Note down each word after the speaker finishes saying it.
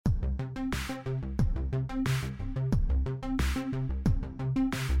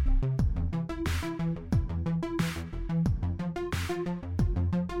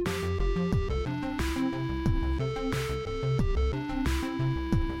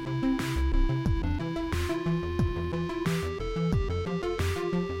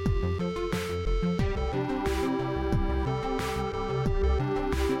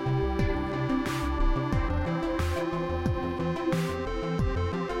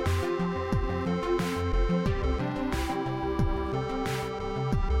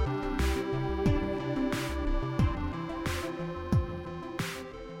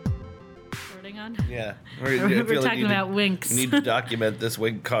We're talking about winks. We need to document this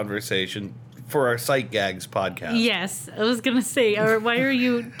wink conversation for our Sight Gags podcast. Yes, I was going to say, why are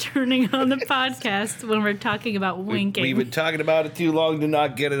you turning on the podcast when we're talking about winking? We've been talking about it too long to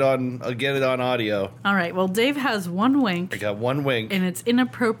not get it on audio. All right, well, Dave has one wink. I got one wink. And it's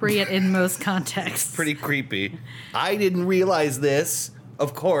inappropriate in most contexts. Pretty creepy. I didn't realize this,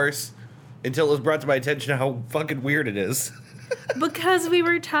 of course, until it was brought to my attention how fucking weird it is. Because we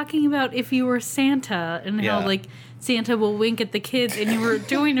were talking about if you were Santa and how, like, Santa will wink at the kids, and you were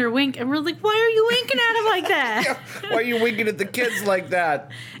doing your wink, and we're like, why are you winking at him like that? Yeah, why are you winking at the kids like that?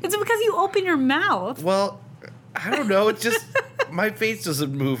 It's because you open your mouth. Well, I don't know. It's just my face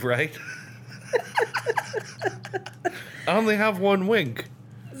doesn't move right. I only have one wink.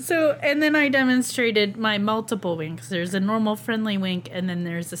 So, and then I demonstrated my multiple winks. There's a normal friendly wink, and then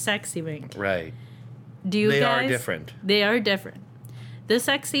there's a sexy wink. Right. They are different. They are different. The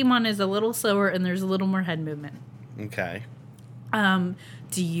sexy one is a little slower, and there's a little more head movement. Okay.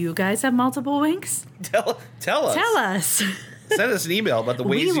 Do you guys have multiple winks? Tell us. Tell us. Send us an email about the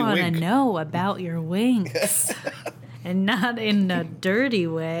ways you wink. We want to know about your winks. And not in a dirty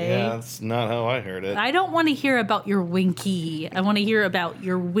way. Yeah, that's not how I heard it. I don't want to hear about your winky. I want to hear about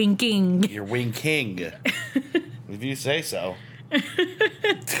your winking. Your winking. If you say so.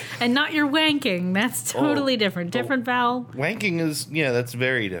 And not your wanking. That's totally different. Different vowel. Wanking is, that's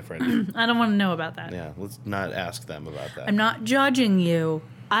very different. I don't want to know about that. Yeah, let's not ask them about that. I'm not judging you.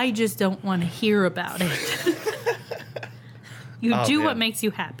 I just don't want to hear about it. You do what makes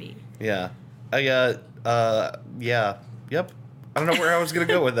you happy. Yeah. Yep. I don't know where I was going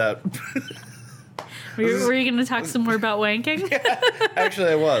to go with that. Were you going to talk some more about wanking? Yeah,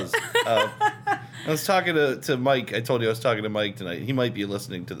 actually, I was. I was talking to Mike. I told you I was talking to Mike tonight. He might be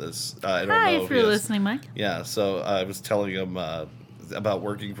listening to this. I don't know. Hi, if you're listening, Mike. Yeah, so I was telling him about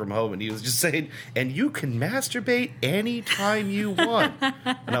working from home, and he was just saying, and you can masturbate anytime you want.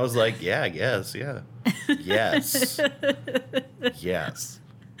 And I was like, yeah, I guess, yeah. Yes. Yes.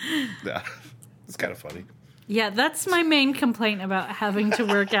 Yeah. It's kind of funny. Yeah, that's my main complaint about having to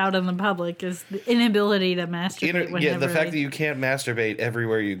work out in the public is the inability to masturbate. Yeah, the fact that you can't masturbate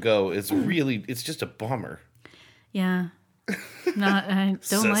everywhere you go is really, it's just a bummer. Yeah. I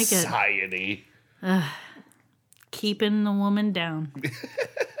don't like it. Society. Keeping the woman down.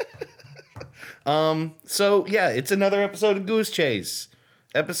 So, yeah, it's another episode of Goose Chase.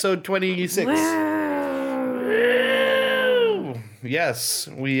 Episode 26. Yes,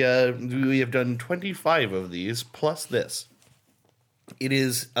 we have done 25 of these, plus this. It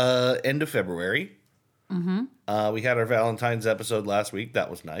is end of February. Mm-hmm. We had our Valentine's episode last week.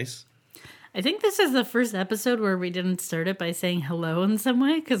 That was nice. I think this is the first episode where we didn't start it by saying hello in some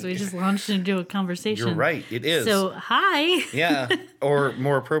way, because we just launched into a conversation. You're right, it is. So, hi. Yeah, or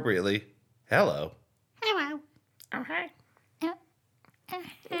more appropriately, hello. Hello. Okay. All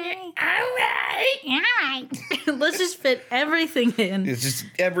right. Let's just fit everything in. It's just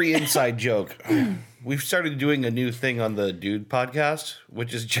every inside joke. We've started doing a new thing on the Dude podcast,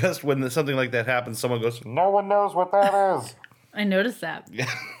 which is just when something like that happens, someone goes, "No one knows what that is." I noticed that. Yeah.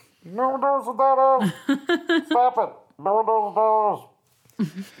 No one knows what that is. Stop it. No one knows what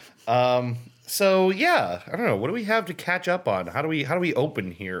that is. So yeah, I don't know. What do we have to catch up on? How do we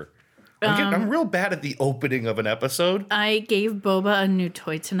open here? I'm real bad at the opening of an episode. I gave Boba a new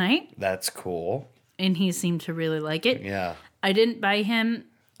toy tonight. That's cool. And he seemed to really like it. Yeah. I didn't buy him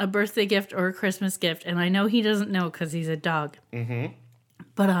a birthday gift or a Christmas gift, and I know he doesn't know because he's a dog. Mm-hmm.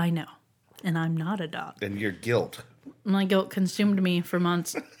 But I know, and I'm not a dog. And your guilt. My guilt consumed me for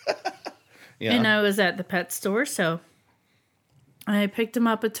months. Yeah. And I was at the pet store, so I picked him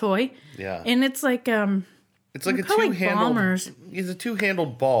up a toy. Yeah. And it's like it's like a two-handled... bombers. It's a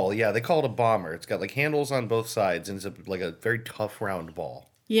two-handled ball. Yeah, they call it a bomber. It's got like handles on both sides, and it's like a very tough round ball.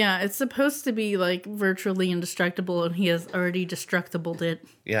 Yeah, it's supposed to be like virtually indestructible, and he has already destructibled it.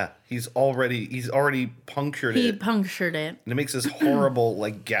 Yeah, he's already punctured it. He punctured it. And it makes this horrible,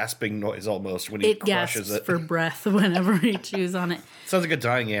 like, gasping noise almost when he crushes it. For breath whenever he chews on it. Sounds like a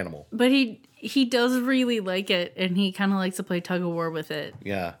dying animal. But he does really like it, and he kind of likes to play tug of war with it.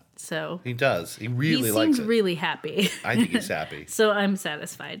 Yeah. So he does. He really likes it. He seems really happy. I think he's happy. So I'm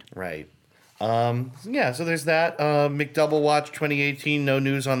satisfied. Right. Yeah, so there's that. McDouble Watch 2018, no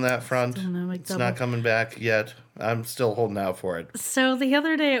news on that front. It's not coming back yet. I'm still holding out for it. So the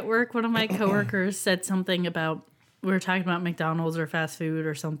other day at work, one of my coworkers said something about, we were talking about McDonald's or fast food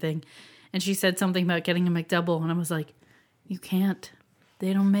or something, and she said something about getting a McDouble, and I was like, you can't.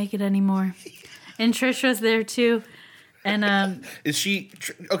 They don't make it anymore. And Trish was there too. And is she...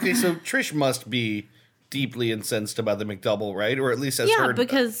 Okay, so Trish must be deeply incensed about the McDouble, right? Or at least has Yeah, heard.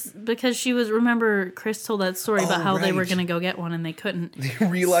 because she was, remember Chris told that story about how they were right. going to go get one and they couldn't. They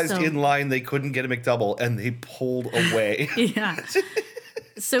realized So- in line they couldn't get a McDouble, and they pulled away. Yeah.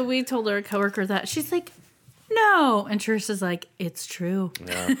 So we told our coworker that. She's like, no. And Teresa's like, it's true.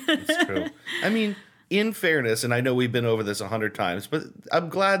 Yeah, it's true. I mean, in fairness, and I know we've been over this 100 times, but I'm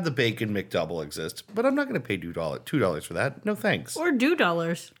glad the Bacon McDouble exists. But I'm not going to pay $2 for that. No thanks. Or do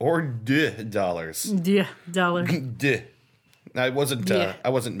dollars. Or dollars. Yeah, dollar. Duh. I wasn't. Yeah. I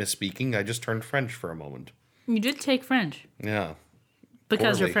wasn't misspeaking. I just turned French for a moment. You did take French Yeah,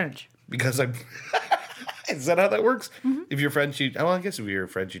 because you're Poorly. French. because I'm. Is that how that works? If you're French, you. Oh, I guess if you're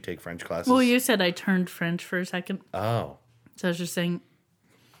French, you take French classes. Well, you said I turned French for a second. Oh. So I was just saying,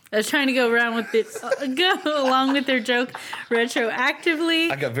 I was trying to go around with it, go along with their joke retroactively.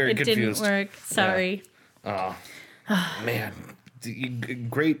 I got very confused. It didn't work. Sorry. Man,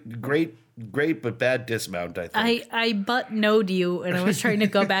 great, but bad dismount. I think. I but knowed you, and I was trying to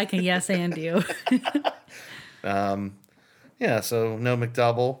go back and yes and you. Yeah, so no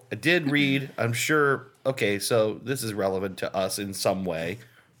McDouble. I did read, I'm sure, okay, so this is relevant to us in some way.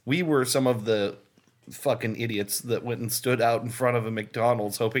 We were some of the fucking idiots that went and stood out in front of a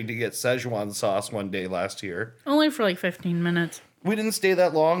McDonald's hoping to get Szechuan sauce one day last year. Only for like 15 minutes. We didn't stay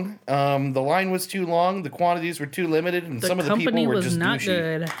that long. The line was too long, the quantities were too limited, and some of the people company were was just not douchey.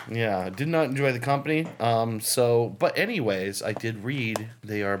 good. Yeah, did not enjoy the company. But anyways, I did read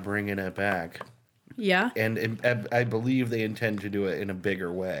they are bringing it back. Yeah. And I believe they intend to do it in a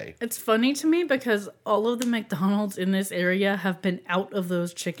bigger way. It's funny to me because all of the McDonald's in this area have been out of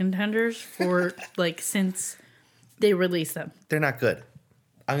those chicken tenders for like since they released them. They're not good.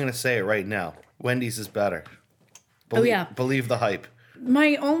 I'm going to say it right now. Wendy's is better. Yeah. Believe the hype.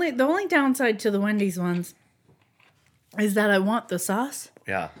 The only downside to the Wendy's ones is that I want the sauce,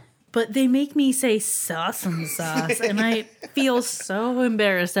 Yeah. but they make me say sauce, and I feel so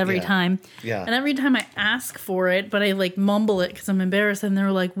embarrassed every Yeah. time. Yeah. And every time I ask for it, but I like mumble it because I'm embarrassed, and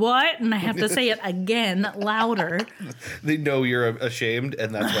they're like, "What?" And I have to say it again, louder. They know you're ashamed,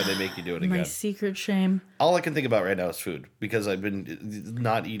 and that's why they make you do it My again. secret shame. All I can think about right now is food because I've been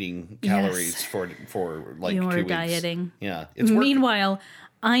not eating calories for like You're 2 weeks. dieting. Yeah. It's working. Meanwhile,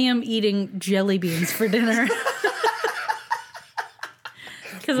 I am eating jelly beans for dinner.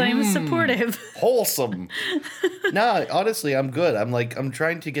 Because I am supportive. Wholesome. No, honestly, I'm good. I'm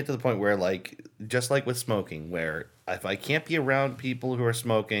trying to get to the point where, like, just like with smoking, where if I can't be around people who are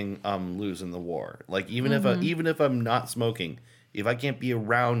smoking, I'm losing the war. Like, even if I'm not smoking, if I can't be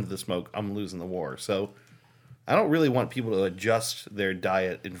around the smoke, I'm losing the war. So I don't really want people to adjust their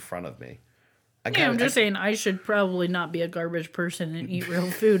diet in front of me. Yeah, I'm just saying I should probably not be a garbage person and eat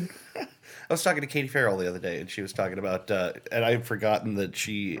real food. I was talking to Katie Farrell the other day, and she was talking about, and I've forgotten that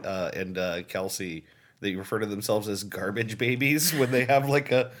she and Kelsey, they refer to themselves as garbage babies when they have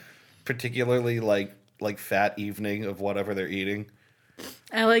like a particularly like fat evening of whatever they're eating.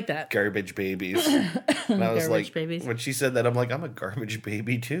 I like that. Garbage babies. And I was Garbage like, babies. when she said that, I'm like, I'm a garbage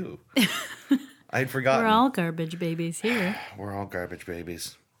baby too. I had forgotten. We're all garbage babies here. We're all garbage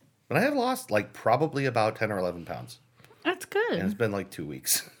babies. But I have lost like probably about 10 or 11 pounds. That's And it's good. been like 2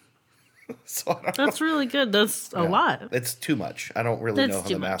 weeks. So I don't That's really good. That's a lot. It's too much. I don't really That's know how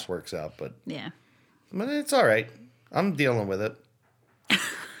too the much. math works out, but Yeah. it's all right. I'm dealing with it.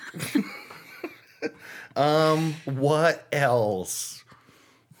 What else?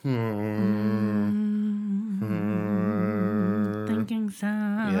 Thinking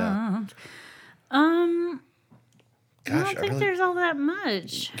sounds. Yeah. I Gosh, don't think there's all that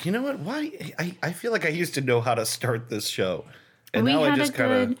much. You know what? Why? I feel like I used to know how to start this show, and We now I had just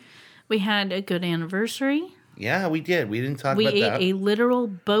kind of. we had a good anniversary. Yeah, we did. We didn't talk We about ate that. a literal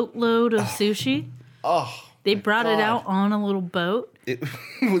boatload of sushi. Oh, They brought it God. out on a little boat. it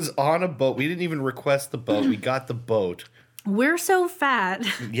was on a boat. We didn't even request the boat. We got the boat. We're so fat.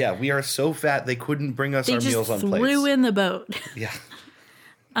 Yeah, we are so fat they couldn't bring us They our just meals on threw plates. in the boat. Yeah.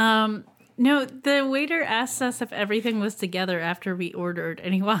 No, the waiter asked us if everything was together after we ordered,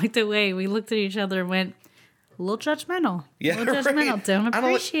 and he walked away. We looked at each other and went, a little judgmental. Yeah, a little judgmental. right. Don't I don't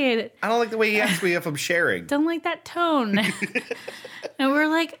appreciate it. I don't like the way he asked me if I'm sharing. Don't like that tone. And we're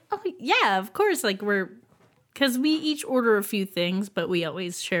like, oh, yeah, of course. Like, because we each order a few things, but we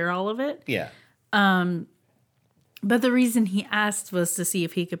always share all of it. Yeah. But the reason he asked was to see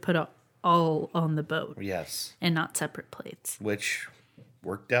if he could put it all on the boat Yes. and not separate plates. Which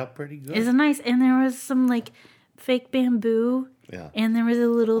worked out pretty good. Isn't nice. And there was some like fake bamboo. Yeah. And there was a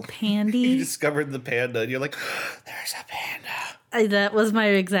little You pandy. discovered the panda and you're like, there's a panda. That was my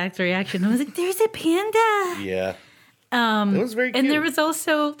exact reaction. I was like, there's a panda. Yeah. It was very cute. And there was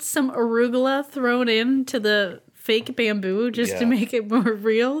also some arugula thrown into the fake bamboo just to Yeah. make it more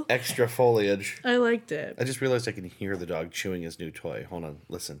real. Extra foliage. I liked it. I just realized I can hear the dog chewing his new toy. Hold on,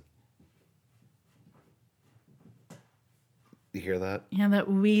 listen. You hear that? Yeah, that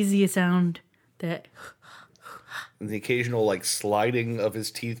wheezy sound. That And the occasional like sliding of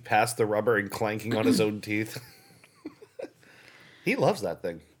his teeth past the rubber and clanking on his own teeth. He loves that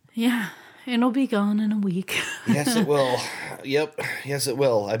thing. yeah, it'll be gone in a week. Yes, it will. Yep. Yes, it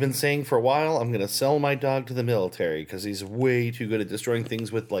will. I've been saying for a while I'm going to sell my dog to the military because he's way too good at destroying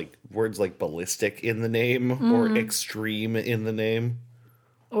things with like words like ballistic in the name or extreme in the name.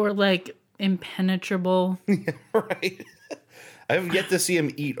 Or like impenetrable. Right. I haven't yet to see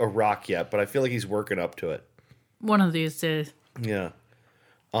him eat a rock yet, but I feel like he's working up to it. One of these days. Yeah.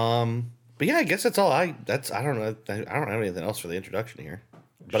 But yeah, I guess that's all I don't know. I don't have anything else for the introduction here.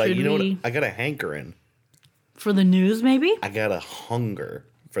 But Should you know we- what? I got a hankering. For the news, maybe? I got a hunger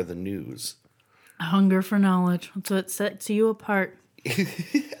for the news. A hunger for knowledge. That's what sets you apart.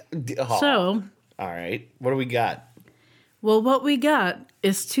 Oh, So, all right. What do we got? well, what we got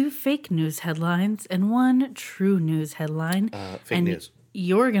is 2 fake news headlines and 1 true news headline. Fake and news.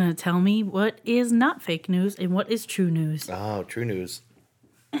 You're going to tell me what is not fake news and what is true news. Oh, true news.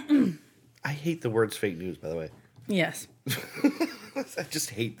 I hate the words fake news, by the way. Yes. I just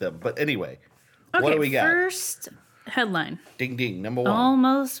hate them. But anyway, Okay, what do we got? first headline. Ding ding, number 1.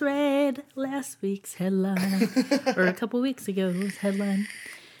 Almost read last week's headline, or a couple weeks ago's headline.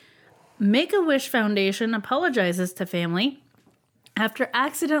 Make-A-Wish Foundation apologizes to family after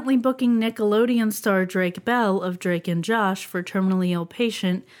accidentally booking Nickelodeon star Drake Bell of Drake and Josh for terminally ill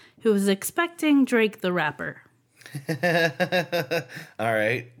patient who was expecting Drake the rapper. All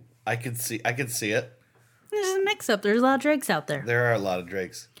right. I can see it. There's a mix-up. There's a lot of Drakes out there. There are a lot of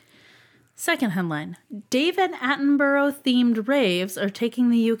Drakes. Second headline. David Attenborough-themed raves are taking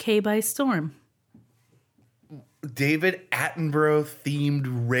the UK by storm. David Attenborough themed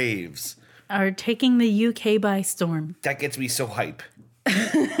raves. Are taking the UK by storm. That gets me so hype.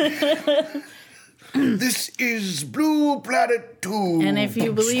 This is Blue Planet 2. And if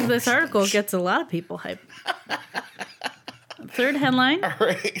you believe this article, it gets a lot of people hyped. Third headline. All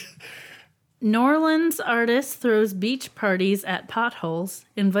right. New Orleans artist throws beach parties at potholes,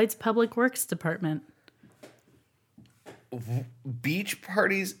 invites Public Works Department. Beach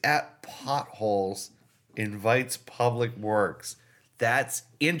parties at potholes invites Public Works. That's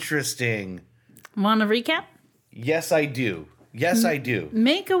interesting. Want to recap? Yes, I do. Yes, I do.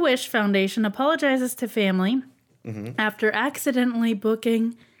 Make-A-Wish Foundation apologizes to family after accidentally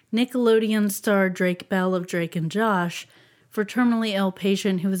booking Nickelodeon star Drake Bell of Drake and Josh for terminally ill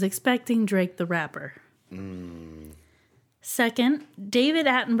patient who was expecting Drake the rapper. Second, David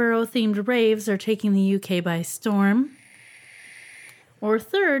Attenborough-themed raves are taking the UK by storm. Or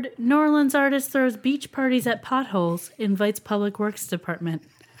third, New Orleans artist throws beach parties at potholes, invites Public Works Department.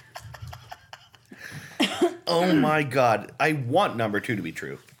 Oh my God. I want number 2 to be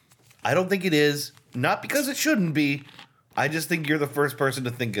true. I don't think it is. Not because it shouldn't be. I just think you're the first person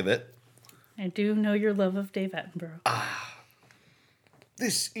to think of it. I do know your love of Dave Attenborough.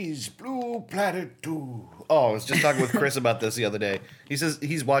 This is Blue Planet 2. Oh, I was just talking with Chris about this the other day. He says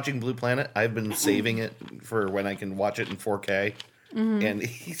he's watching Blue Planet. I've been saving it for when I can watch it in 4K. And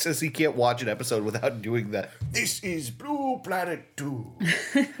he says he can't watch an episode without doing that. This is Blue Planet 2.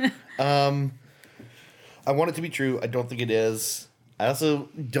 I want it to be true. I don't think it is. I also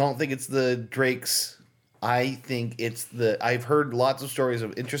don't think it's the Drakes. I think it's I've heard lots of stories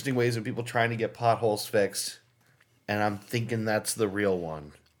of interesting ways of people trying to get potholes fixed. And I'm thinking that's the real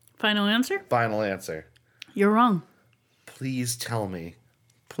one. Final answer? Final answer. You're wrong. Please tell me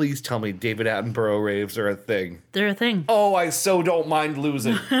David Attenborough raves are a thing. They're a thing. Oh, I so don't mind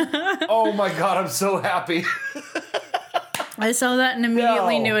losing. Oh my God, I'm so happy. I saw that and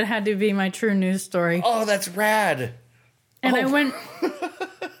immediately No. knew it had to be my true news story. Oh, that's rad. And I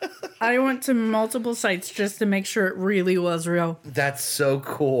went to multiple sites just to make sure it really was real. That's so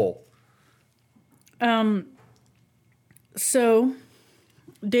cool. So,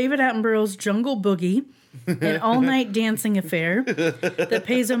 David Attenborough's Jungle Boogie, an all-night dancing affair that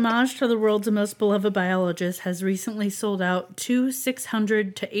pays homage to the world's most beloved biologist, has recently sold out 2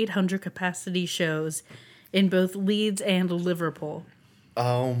 600 to 800 capacity shows in both Leeds and Liverpool.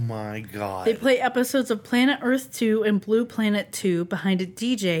 Oh my God. They play episodes of Planet Earth 2 and Blue Planet 2 behind a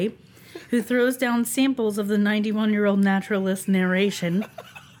DJ who throws down samples of the 91-year-old naturalist's narration.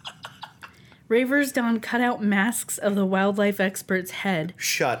 Ravers don cutout masks of the wildlife expert's head,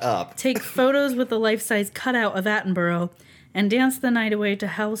 Shut up. take photos with the life-size cutout of Attenborough, and dance the night away to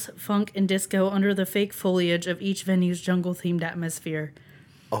house, funk, and disco under the fake foliage of each venue's jungle-themed atmosphere.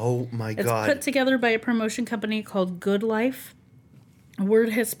 Oh my It's God. put together by a promotion company called Good Life. Word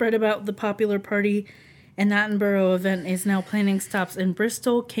has spread about the popular party, and Attenborough event is now planning stops in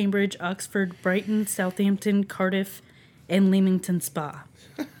Bristol, Cambridge, Oxford, Brighton, Southampton, Cardiff, and Leamington Spa.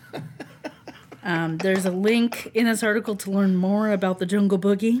 There's a link in this article to learn more about the Jungle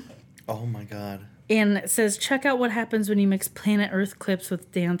Boogie. Oh my God. And it says, check out what happens when you mix Planet Earth clips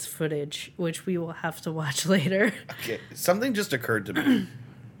with dance footage, which we will have to watch later. Okay, something just occurred to me.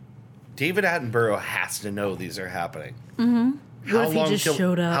 David Attenborough has to know these are happening. Mm-hmm. What if he just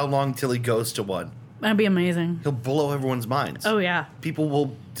showed up? How long till he goes to one? That'd be amazing. He'll blow everyone's minds. Oh, yeah. People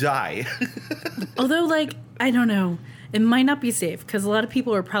will die. Although, like, I don't know. It might not be safe because a lot of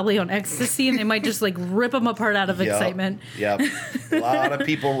people are probably on ecstasy and they might just, like, rip them apart out of excitement. Yep. A lot of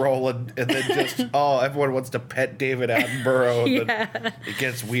people rolling and then just, everyone wants to pet David Attenborough. And then it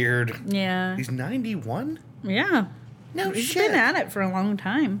gets weird. Yeah. He's 91? Yeah. No He's shit. been at it for a long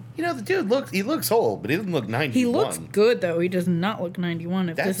time. You know, the dude looks old, but he doesn't look 91. He looks good, though. He does not look 91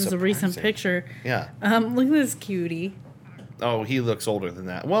 if That's this is a recent surprising. picture. Yeah. Look at this cutie. Oh, he looks older than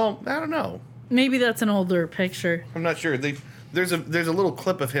that. Well, I don't know. Maybe that's an older picture. I'm not sure. There's a little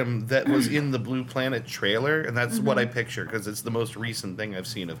clip of him that was in the Blue Planet trailer, and that's what I picture because it's the most recent thing I've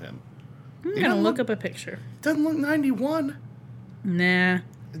seen of him. I'm going to look up a picture. Doesn't look 91. Nah.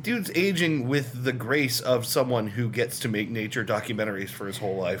 The dude's aging with the grace of someone who gets to make nature documentaries for his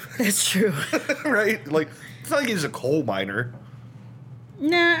whole life. That's true. Right? Like, it's not like he's a coal miner.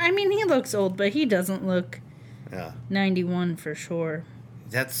 Nah, I mean, he looks old, but he doesn't look Yeah. 91 for sure.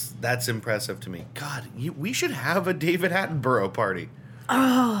 That's impressive to me. God, we should have a David Attenborough party.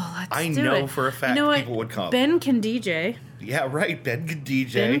 Oh, let's I do know it. for a fact You know what? people would come. Ben can DJ. Yeah, right. Ben can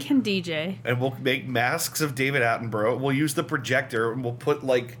DJ. Ben can DJ. And we'll make masks of David Attenborough. We'll use the projector and we'll put,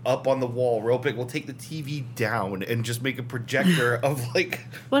 like, up on the wall real big. We'll take the TV down and just make a projector of, like...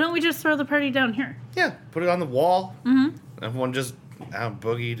 Why don't we just throw the party down here? Yeah, put it on the wall. Mm-hmm. Everyone just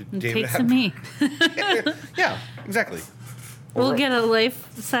boogie to And David take some me. Yeah, exactly. We'll get a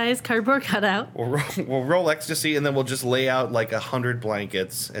life-size cardboard cutout. We'll roll ecstasy and then we'll just lay out, like, 100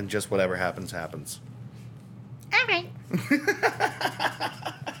 blankets and just whatever happens, happens. All right.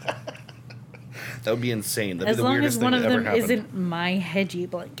 That would be insane. That'd As be the long weirdest as one thing of that ever them happened. isn't my hedgy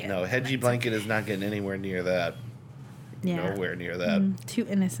blanket. No, hedgy blanket is not getting anywhere near that. Yeah. Nowhere near that. Too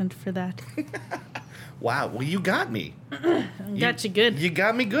innocent for that. Wow, well, you got me. Got you good. You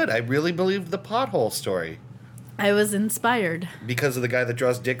got me good. I really believed the pothole story. I was inspired. Because of the guy that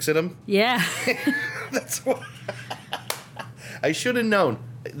draws dicks in him? Yeah. That's what... I should have known.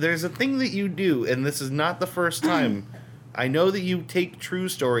 There's a thing that you do, and this is not the first time. I know that you take true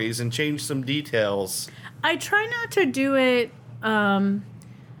stories and change some details. I try not to do it in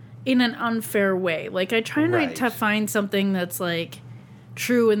an unfair way. Like, I try not Right. to find something that's, like,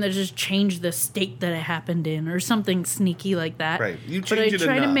 true and then just change the state that it happened in or something sneaky like that. Right. You But I change it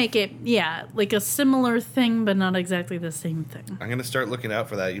try to enough. make it, like a similar thing, but not exactly the same thing. I'm going to start looking out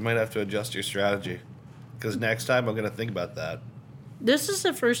for that. You might have to adjust your strategy. Because next time I'm going to think about that. This is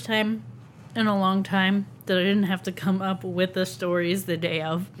the first time in a long time that I didn't have to come up with the stories the day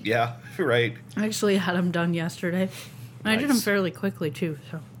of. Yeah, right. I actually had them done yesterday. And I did them Nice. fairly quickly, too.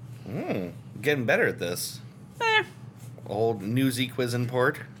 So, Getting better at this. eh. Old newsy quiz and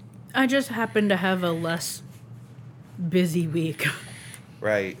port. I just happened to have a less busy week.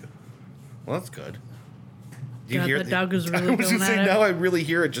 Right. Well, that's good. Do God, the dog was really I was going gonna say, at it. now I really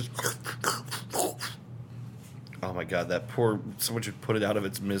hear it just... Oh my god, that poor... Someone should put it out of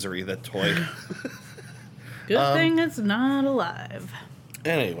its misery, that toy. Good thing it's not alive.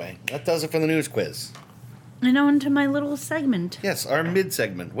 Anyway, that does it for the news quiz. And on to my little segment. Yes, our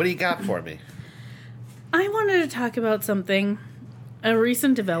mid-segment. What do you got for me? I wanted to talk about something, a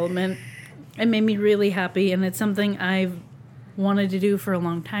recent development. It made me really happy, and it's something I've wanted to do for a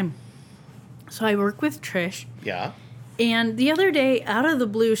long time. So I work with Trish, Yeah? and the other day, out of the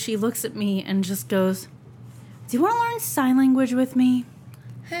blue, she looks at me and just goes, "Do you want to learn sign language with me?"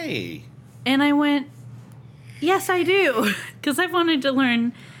 Hey. And I went, "Yes, I do," because I've wanted to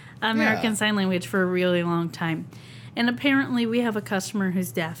learn American Yeah. Sign Language for a really long time. And apparently we have a customer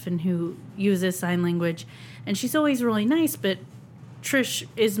who's deaf and who uses sign language, and she's always really nice, but Trish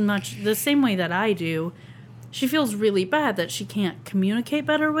is much the same way that I do. She feels really bad that she can't communicate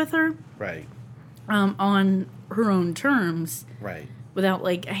better with her Right. on her own terms Right. without,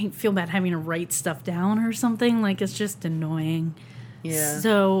 like, I feel bad having to write stuff down or something. Like, it's just annoying. Yeah.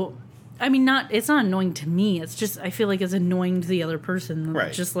 So, I mean, it's not annoying to me. It's just, I feel like it's annoying to the other person.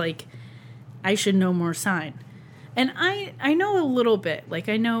 Right. Just like, I should know more sign. And I know a little bit. Like,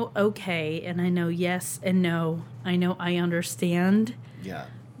 I know okay, and I know yes and no. I know I understand, Yeah.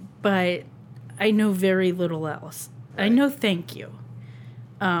 but I know very little else. I Right. know thank you.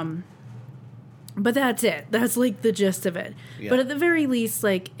 But that's it. That's, like, the gist of it. Yeah. But at the very least,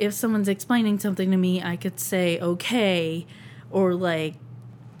 like, if someone's explaining something to me, I could say okay, or, like,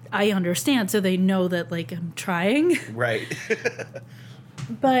 I understand, so they know that, like, I'm trying. Right.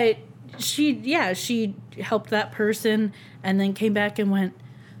 But she helped that person and then came back and went,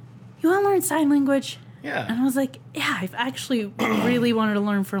 "You want to learn sign language?" Yeah. And I was like, "Yeah, I've actually really wanted to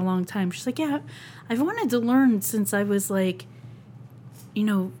learn for a long time." She's like, "Yeah, I've wanted to learn since I was like,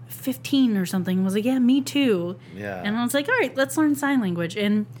 15 or something." I was like, "Yeah, me too." Yeah. And I was like, "All right, let's learn sign language."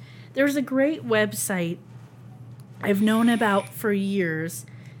 And there's a great website I've known about for years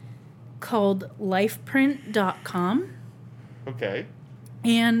called lifeprint.com. Okay.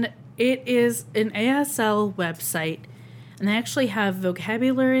 And it is an ASL website. And they actually have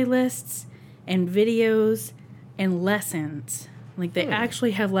vocabulary lists and videos and lessons. Like, they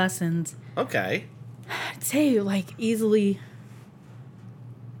actually have lessons. Okay. I'd say, like, easily...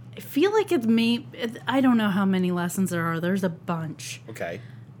 I feel like it's me... I don't know how many lessons there are. There's a bunch. Okay.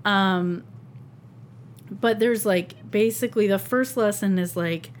 But there's, like, basically the first lesson is,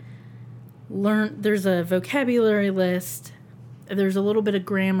 like, there's a vocabulary list. There's a little bit of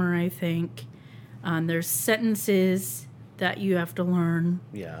grammar, I think. There's sentences that you have to learn.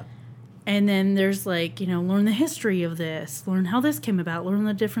 Yeah. And then there's, like, learn the history of this. Learn how this came about. Learn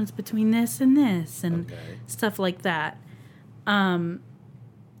the difference between this and this. And stuff like that.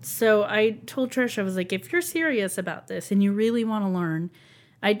 So I told Trish, I was like, if you're serious about this and you really want to learn...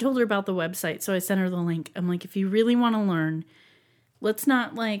 I told her about the website, so I sent her the link. I'm like, if you really want to learn, let's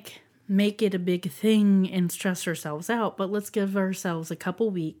not, like, make it a big thing and stress ourselves out, but let's give ourselves a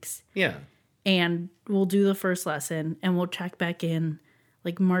couple weeks. Yeah. And we'll do the first lesson, and we'll check back in,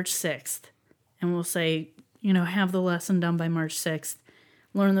 like, March 6th. And we'll say, have the lesson done by March 6th.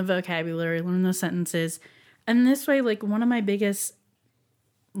 Learn the vocabulary, learn the sentences. And this way, like, one of my biggest,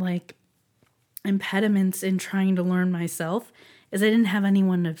 like, impediments in trying to learn myself is I didn't have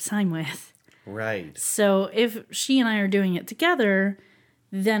anyone to sign with. Right. So if she and I are doing it together,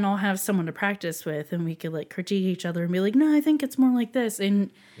 then I'll have someone to practice with, and we could, like, critique each other and be like, no, I think it's more like this.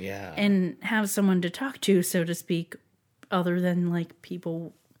 And have someone to talk to, so to speak, other than, like,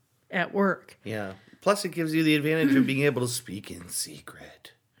 people at work. Yeah. Plus, it gives you the advantage of being able to speak in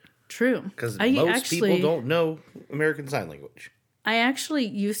secret. True. Because most people don't know American Sign Language. I actually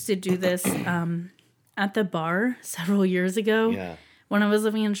used to do this at the bar several years ago. Yeah. When I was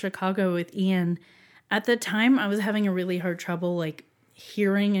living in Chicago with Ian. At the time, I was having a really hard trouble, like,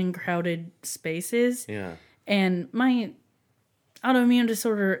 hearing in crowded spaces. Yeah. And my autoimmune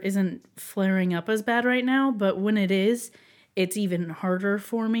disorder isn't flaring up as bad right now, but when it is, it's even harder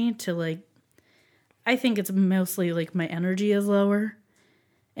for me to, like, I think it's mostly, like, my energy is lower.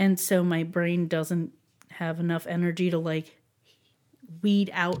 And so my brain doesn't have enough energy to, like,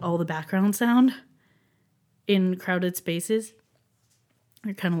 weed out all the background sound in crowded spaces.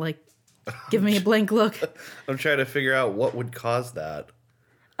 You're kind of like, give me a blank look. I'm trying to figure out what would cause that.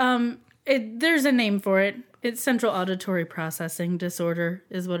 There's a name for it. It's central auditory processing disorder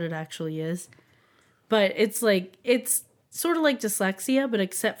is what it actually is. But it's like, it's sort of like dyslexia, but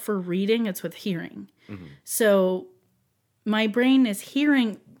except for reading, it's with hearing. Mm-hmm. So my brain is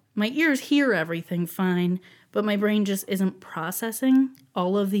hearing, my ears hear everything fine, but my brain just isn't processing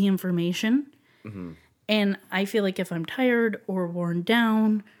all of the information. Mm-hmm. And I feel like if I'm tired or worn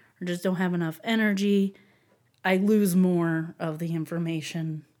down or just don't have enough energy, I lose more of the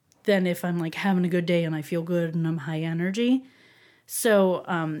information than if I'm, like, having a good day and I feel good and I'm high energy. So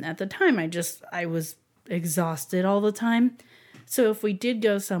at the time, I was exhausted all the time. So if we did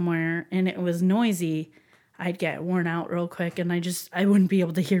go somewhere and it was noisy, I'd get worn out real quick and I wouldn't be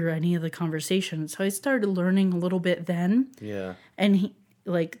able to hear any of the conversation. So I started learning a little bit then. Yeah. And he,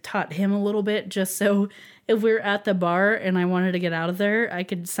 like, taught him a little bit just so if we're at the bar and I wanted to get out of there, I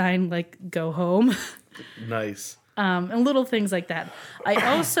could sign, like, go home. Nice. And little things like that.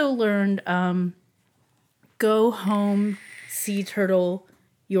 I also learned go home, sea turtle,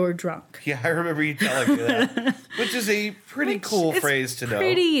 you're drunk. Yeah, I remember you telling me that. Which is a pretty cool phrase to know.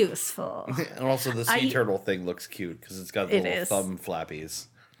 Pretty useful. And also the sea turtle thing looks cute because it's got the little thumb flappies.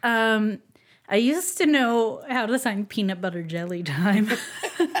 I used to know how to sign peanut butter jelly time.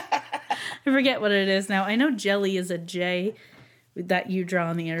 I forget what it is now. I know jelly is a J that you draw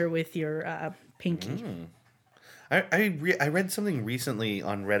in the air with your pinky. I read something recently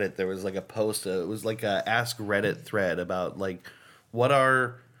on Reddit. There was, like, a post. It was like a Ask Reddit thread about, like, what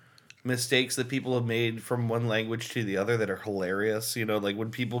are mistakes that people have made from one language to the other that are hilarious. You know, like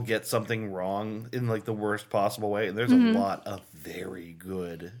when people get something wrong in like the worst possible way. And there's a lot of very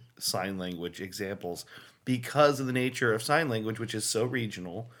good sign language examples because of the nature of sign language, which is so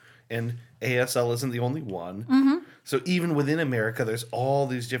regional. And ASL isn't the only one. So even within America, there's all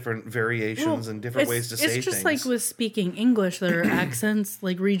these different variations and different ways to say things. It's just like with speaking English, there are accents,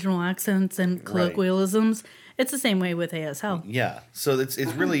 like regional accents and colloquialisms. It's the same way with ASL. Yeah. So it's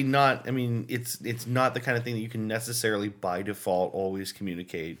really not, I mean, it's not the kind of thing that you can necessarily by default always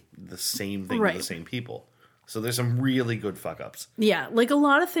communicate the same thing to the same people. So there's some really good fuck-ups. Yeah, like a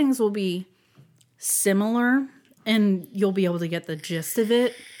lot of things will be similar and you'll be able to get the gist of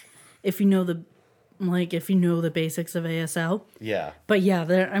it if you know the basics of ASL. Yeah. But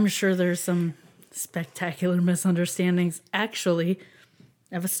yeah, I'm sure there's some spectacular misunderstandings. Actually,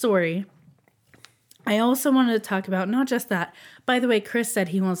 I have a story. I also wanted to talk about not just that. By the way, Chris said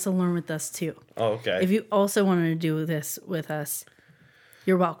he wants to learn with us too. Oh, okay. If you also wanted to do this with us,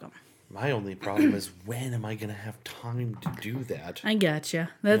 you're welcome. My only problem is when am I going to have time to do that? I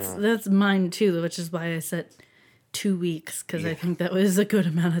gotcha. That's mine too, which is why I said 2 weeks, because I think that was a good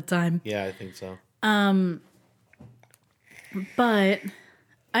amount of time. Yeah, I think so. But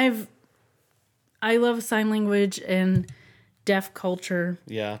I love sign language and deaf culture.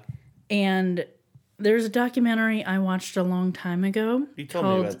 Yeah. And there's a documentary I watched a long time ago. You told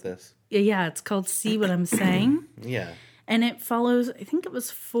me about this. Yeah, it's called See What I'm Saying. Yeah. And it follows, I think it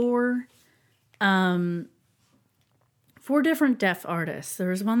was four different deaf artists. There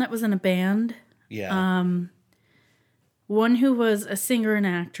was one that was in a band. Yeah. One who was a singer and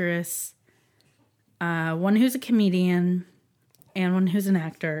actress. One who's a comedian. And one who's an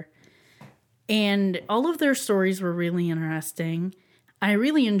actor. And all of their stories were really interesting. I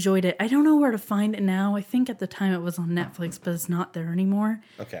really enjoyed it. I don't know where to find it now. I think at the time it was on Netflix, but it's not there anymore.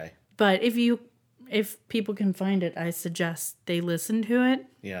 Okay. But if people can find it, I suggest they listen to it.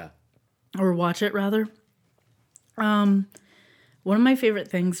 Yeah. Or watch it, rather. One of my favorite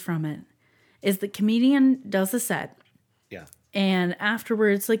things from it is the comedian does a set. Yeah. And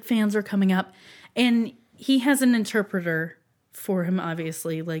afterwards, like, fans are coming up. And he has an interpreter for him,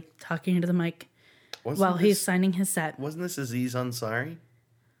 obviously, like, talking into the mic while he's signing his set. Wasn't this Aziz Ansari?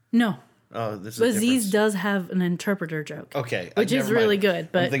 No. Oh, this is But Aziz does have an interpreter joke. Okay. Which is really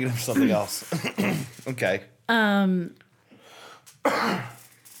good. But I'm thinking of something else. Okay.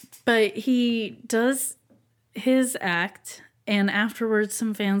 But he does his act, and afterwards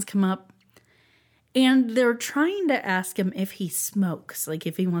some fans come up, and they're trying to ask him if he smokes, like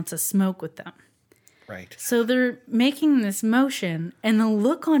if he wants to smoke with them. Right. So they're making this motion, and the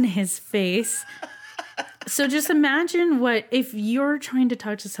look on his face. So just imagine what, if you're trying to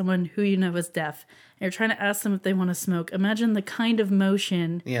talk to someone who you know is deaf, and you're trying to ask them if they want to smoke. Imagine the kind of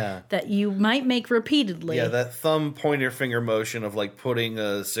motion that you might make repeatedly. Yeah, that thumb pointer finger motion of like putting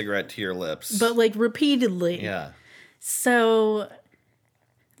a cigarette to your lips. But like repeatedly. Yeah. So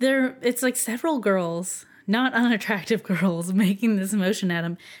it's like several girls, not unattractive girls, making this motion at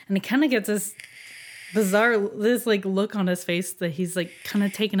him. And he kind of gets this bizarre, this like look on his face that he's like kind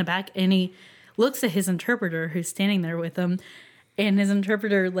of taken aback. And he looks at his interpreter who's standing there with him. And his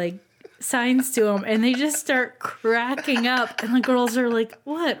interpreter like signs to him. And they just start cracking up. And the girls are like,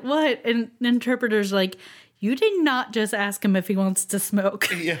 what? And the interpreter's like, you did not just ask him if he wants to smoke.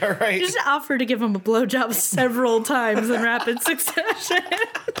 Yeah, right. You just offered to give him a blowjob several times in rapid succession.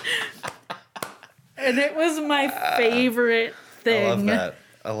 And it was my favorite thing.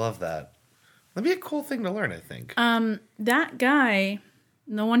 I love that. That'd be a cool thing to learn, I think. That guy,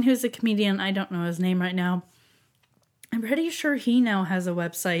 the one who's a comedian, I don't know his name right now. I'm pretty sure he now has a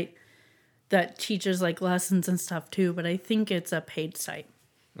website that teaches like lessons and stuff too, but I think it's a paid site.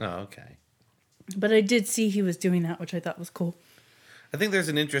 Oh, okay. But I did see he was doing that, which I thought was cool. I think there's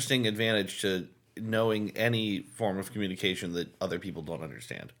an interesting advantage to knowing any form of communication that other people don't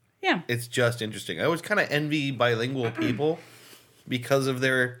understand. Yeah. It's just interesting. I always kind of envy bilingual people because of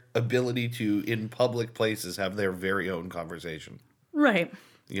their ability to, in public places, have their very own conversation. Right.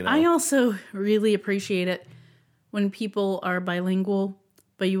 You know? I also really appreciate it when people are bilingual,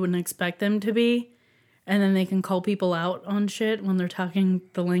 but you wouldn't expect them to be. And then they can call people out on shit when they're talking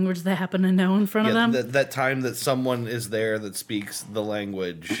the language they happen to know in front of them. That time that someone is there that speaks the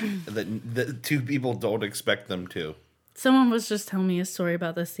language that two people don't expect them to. Someone was just telling me a story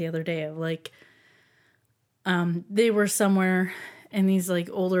about this the other day of like, they were somewhere and these like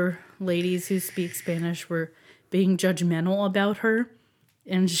older ladies who speak Spanish were being judgmental about her.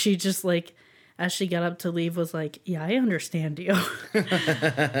 And she just like, as she got up to leave, was like, yeah, I understand you.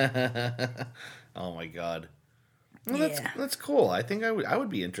 Oh my God. Well, that's cool. I think I would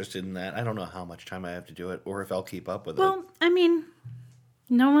be interested in that. I don't know how much time I have to do it or if I'll keep up with it. Well, I mean,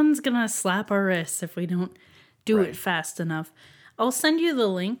 no one's going to slap our wrists if we don't do Right. it fast enough. I'll send you the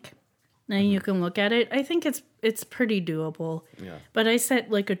link and you can look at it. I think it's pretty doable. Yeah. But I set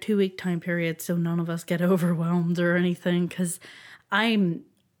like a 2-week time period so none of us get overwhelmed or anything because I'm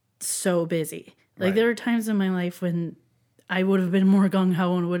so busy. Like Right. there are times in my life when I would have been more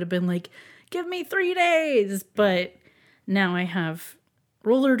gung-ho and would have been like, give me 3 days. But now I have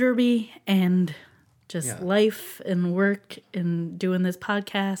roller derby and just life and work and doing this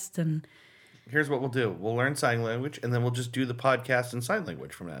podcast. And Here's what we'll do. We'll learn sign language, and then we'll just do the podcast in sign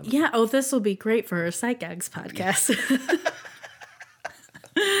language from now on. yeah, oh, this will be great for our Psychags podcast.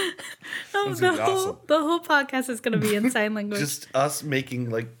 That's gonna be awesome. The whole podcast is going to be in sign language. Just us making,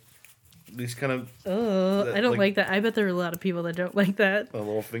 like, these kind of... I don't like that. I bet there are a lot of people that don't like that. a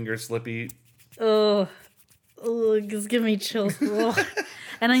little finger slippy... Oh, just give me chills. Ugh.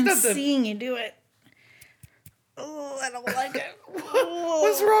 And I'm not that- seeing you do it. Oh, I don't like it.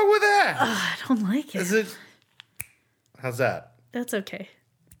 What's wrong with that? I don't like it. Is it... How's that? That's okay.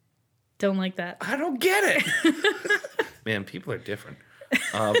 Don't like that. I don't get it. Man, people are different.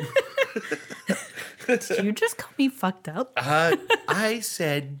 Did you just call me fucked up? I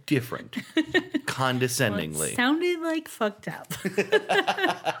said different. Condescendingly. Sounded like fucked up.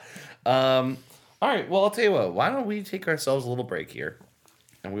 All right, well, I'll tell you what. Why don't we take ourselves a little break here,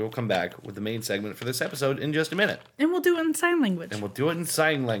 and we will come back with the main segment for this episode in just a minute. And we'll do it in sign language. And we'll do it in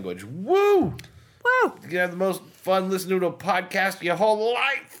sign language. Woo! Woo! You have the most fun listening to a podcast your whole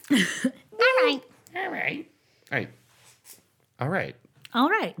life. All right. All right. All right. All right. All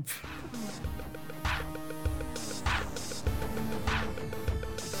right.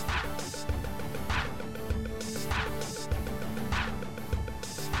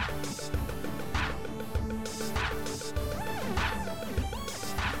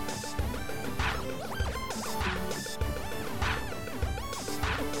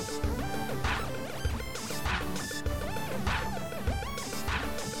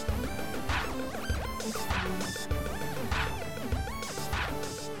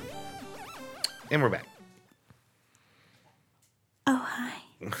 And we're back. Oh, hi.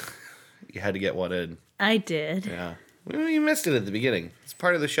 You had to get one in. I did. Yeah. Well, you missed it at the beginning. It's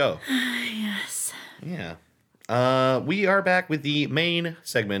part of the show. Yes. Yeah. We are back with the main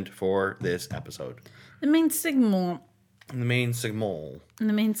segment for this episode. The main segment. The main segment. The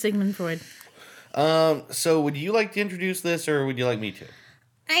main Sigmund Freud. So would you like to introduce this, or would you like me to?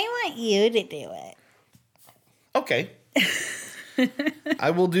 I want you to do it. Okay.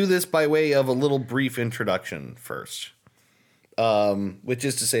 I will do this by way of a little brief introduction first. Which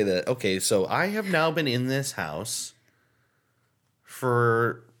is to say that, okay, so I have now been in this house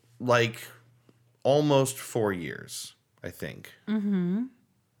for like almost 4 years, I think.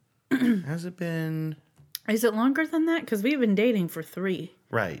 Mm-hmm. Has it been? Is it longer than that? Because we've been dating for 3.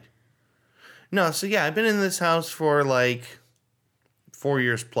 Right. No, so yeah, I've been in this house for like 4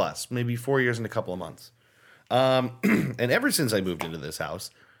 years plus, maybe 4 years and a couple of months. And ever since I moved into this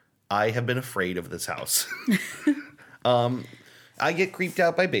house, I have been afraid of this house. I get creeped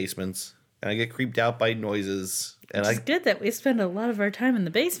out by basements, and I get creeped out by noises. And It's good that we spend a lot of our time in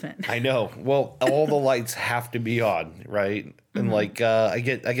the basement. I know. Well, all the lights have to be on, right? And like, I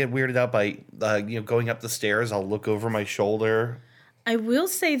get weirded out by going up the stairs. I'll look over my shoulder. I will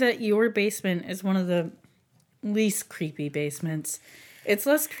say that your basement is one of the least creepy basements. It's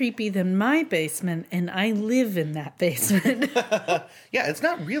less creepy than my basement, and I live in that basement. Yeah, it's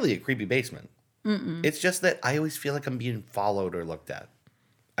not really a creepy basement. It's just that I always feel like I'm being followed or looked at.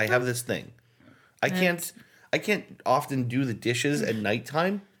 I have this thing. I can't often do the dishes at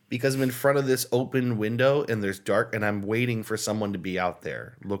nighttime because I'm in front of this open window and there's dark and I'm waiting for someone to be out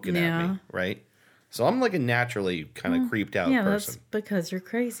there looking at me, right? So I'm like a naturally kind of creeped out Yeah, person. that's because you're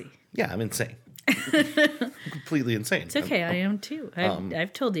crazy. Yeah, I'm insane. I'm completely insane. It's okay, I am too.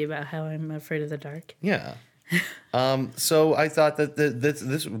 I've told you about how I'm afraid of the dark. Yeah. So I thought that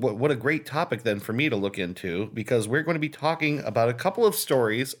this what a great topic then for me to look into, because we're going to be talking about a couple of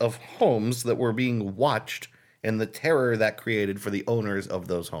stories of homes that were being watched and the terror that created for the owners of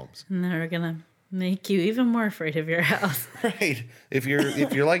those homes. And they're gonna make you even more afraid of your house. Right. If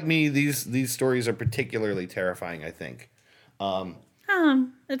you're like me, these stories are particularly terrifying, I think.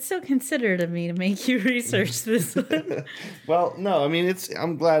 It's so considerate of me to make you research this one. Well, no, I mean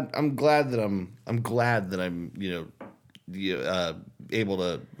I'm glad that I'm able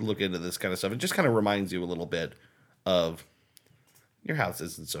to look into this kind of stuff. It just kind of reminds you a little bit of your house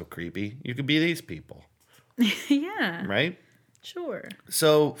isn't so creepy. You could be these people. Yeah. Right? Sure.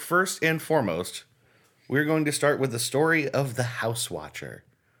 So first and foremost, We're going to start with the story of the House Watcher.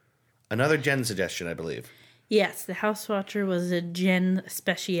 Another Jen suggestion, I believe. Yes, the House Watcher was a Jen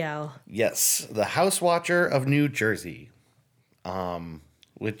special. Yes, the House Watcher of New Jersey.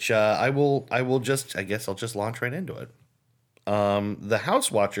 Which I'll just launch right into it. The House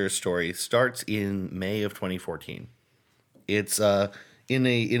Watcher story starts in May of 2014. It's in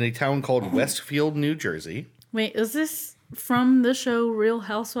a town called Westfield, New Jersey. Wait, is this from the show Real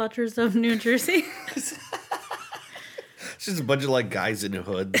House Watchers of New Jersey? It's just a bunch of like guys in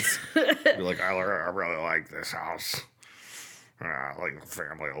hoods. You're like, I really like this house. I like the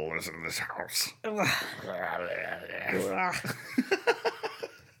family who lives in this house.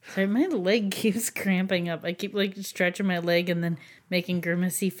 Sorry, my leg keeps cramping up. I keep like stretching my leg and then making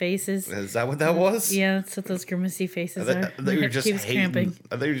grimacy faces. Is that what that was? Yeah, that's what those grimacy faces are. I thought My you were hip just keeps cramping.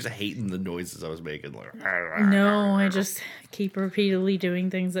 I thought you were just hating the noises I was making. Like, No, I just keep repeatedly doing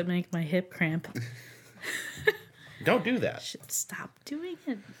things that make my hip cramp. Don't do that. Should stop doing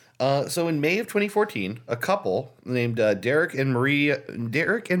it. So in May of 2014, a couple named Derek and Maria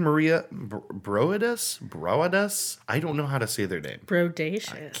Broadus. I don't know how to say their name.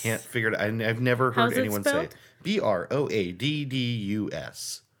 Brodacious. Can't figure it out. I've never heard How's it anyone say spelled? it.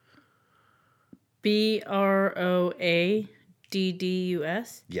 Broaddus. Broaddus?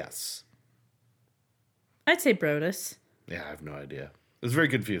 Yes. I'd say Brodus. Yeah, I have no idea. It was very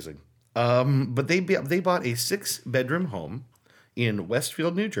confusing. But they bought a 6-bedroom home in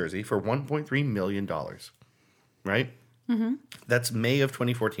Westfield, New Jersey for $1.3 million. Right? Mm-hmm. That's May of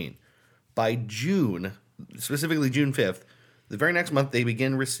 2014. By June, specifically June 5th, the very next month, they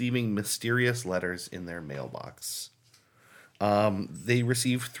begin receiving mysterious letters in their mailbox. They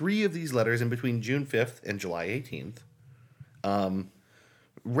received 3 of these letters in between June 5th and July 18th.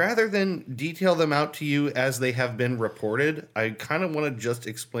 Rather than detail them out to you as they have been reported, I kind of want to just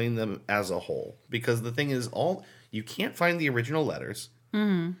explain them as a whole. Because the thing is, you can't find the original letters.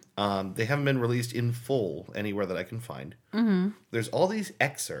 Mm-hmm. They haven't been released in full anywhere that I can find. Mm-hmm. There's all these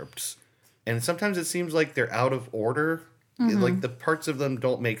excerpts, and sometimes it seems like they're out of order. Mm-hmm. Like the parts of them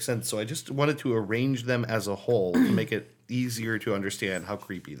don't make sense. So I just wanted to arrange them as a whole to make it easier to understand how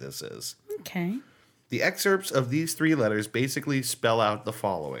creepy this is. Okay. The excerpts of these 3 letters basically spell out the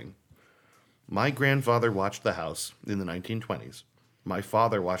following. My grandfather watched the house in the 1920s. My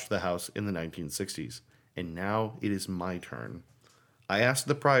father watched the house in the 1960s. And now it is my turn. I asked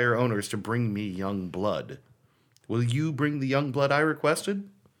the prior owners to bring me young blood. Will you bring the young blood I requested?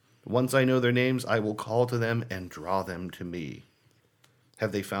 Once I know their names, I will call to them and draw them to me.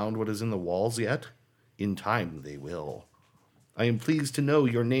 Have they found what is in the walls yet? In time they will. I am pleased to know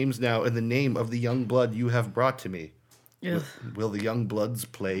your names now and the name of the young blood you have brought to me. Will the young bloods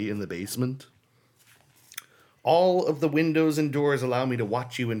play in the basement? All of the windows and doors allow me to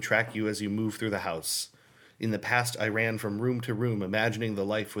watch you and track you as you move through the house. In the past, I ran from room to room, imagining the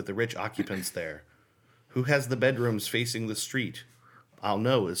life with the rich occupants there. Who has the bedrooms facing the street? I'll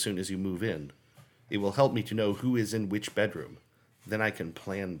know as soon as you move in. It will help me to know who is in which bedroom. Then I can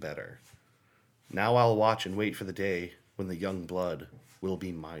plan better. Now I'll watch and wait for the day when the young blood will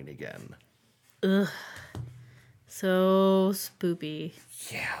be mine again. Ugh. So spoopy.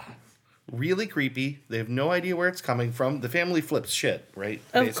 Yeah. Really creepy. They have no idea where it's coming from. The family flips shit, right?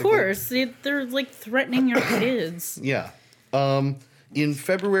 Of Basically. course. They're like threatening your kids. Yeah. In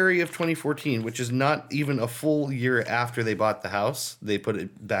February of 2014, which is not even a full year after they bought the house, they put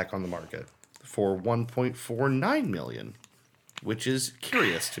it back on the market for $1.49 million, which is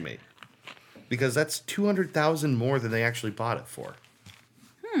curious to me because that's $200,000 more than they actually bought it for.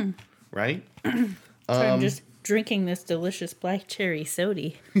 Right? So I'm just drinking this delicious black cherry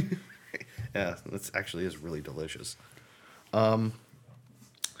soda. Yeah, that actually is really delicious.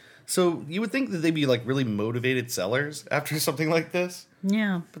 So you would think that they'd be like really motivated sellers after something like this.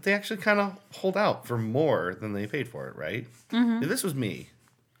 Yeah. But they actually kind of hold out for more than they paid for it, right? Mm-hmm. If this was me,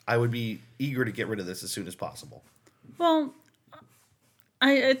 I would be eager to get rid of this as soon as possible. Well,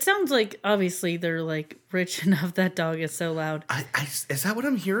 it sounds like obviously they're like rich enough. That dog is so loud. Is that what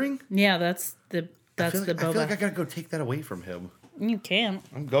I'm hearing? Yeah, that's the I feel boba. like I gotta go take that away from him. You can.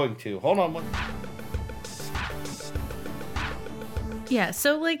 I'm going to. Hold on one. Yeah,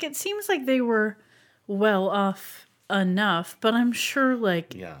 so like it seems like they were well off enough, but I'm sure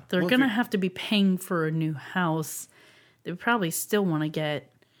like they're gonna have to be paying for a new house. They probably still want to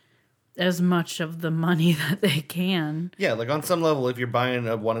get as much of the money that they can. Yeah, like on some level, if you're buying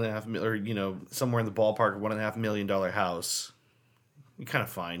a $1.5 million, or somewhere in the ballpark of $1.5 million house, you're kind of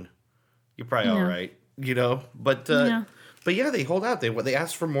fine. You're probably all right, But yeah, they hold out. They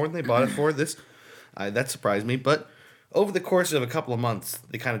asked for more than they bought it for. That surprised me. But over the course of a couple of months,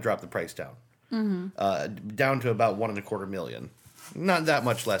 they kind of dropped the price down. down to about $1.25 million. Not that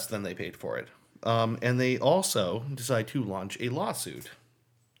much less than they paid for it. And they also decide to launch a lawsuit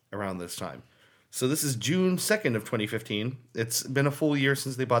around this time. So this is June 2nd of 2015. It's been a full year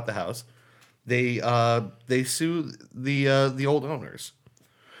since they bought the house. They sue the old owners.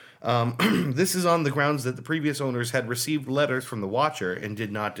 This is on the grounds that the previous owners had received letters from the Watcher and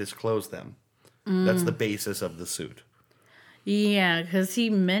did not disclose them. That's the basis of the suit. Yeah, because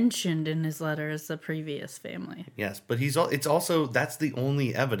he mentioned in his letters the previous family. Yes, but it's also that's the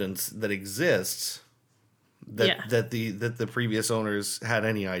only evidence that exists that the previous owners had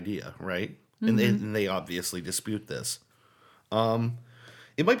any idea, right? And they obviously dispute this.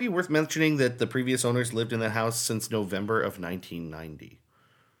 It might be worth mentioning that the previous owners lived in that house since November of 1990.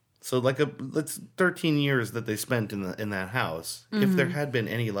 So that's 13 years that they spent in that house. If there had been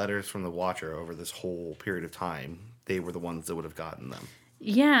any letters from the Watcher over this whole period of time, they were the ones that would have gotten them.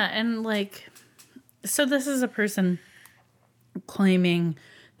 Yeah, and so this is a person claiming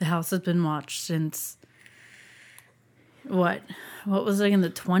the house has been watched since what was it, in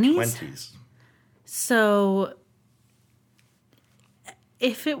the 20s? 20s. So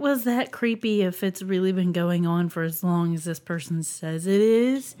if it was that creepy, if it's really been going on for as long as this person says it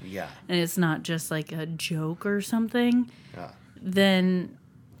is, yeah, and it's not just like a joke or something, then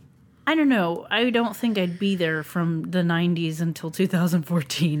I don't know. I don't think I'd be there from the 90s until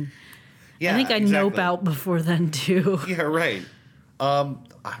 2014. Yeah, I think I'd nope out before then too. Yeah, right.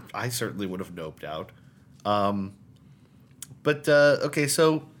 I certainly would have noped out. But okay,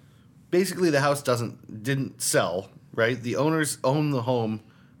 so basically the house didn't sell, right? The owners own the home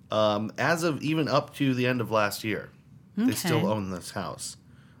as of even up to the end of last year. Okay. They still own this house.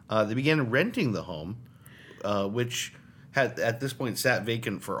 They began renting the home, which had at this point sat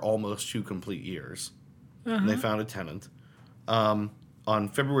vacant for almost 2 complete years. And they found a tenant. On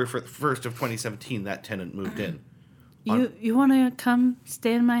February 1st of 2017, that tenant moved in. You want to come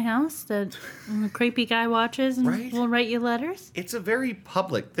stay in my house that the creepy guy watches and we'll write you letters? It's a very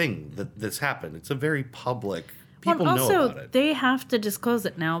public thing that this happened. It's a very public... People know about it. They have to disclose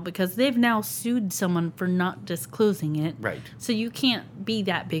it now because they've now sued someone for not disclosing it. Right. So you can't be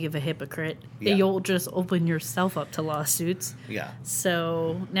that big of a hypocrite. Yeah. You'll just open yourself up to lawsuits. Yeah.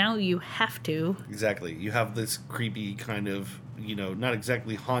 So now you have to. Exactly. You have this creepy kind of, not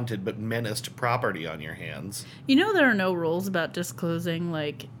exactly haunted, but menaced property on your hands. There are no rules about disclosing,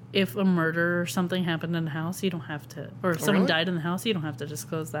 if a murder or something happened in the house, you don't have to. Or if someone died in the house, you don't have to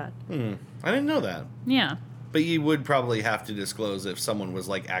disclose that. I didn't know that. Yeah. But you would probably have to disclose if someone was,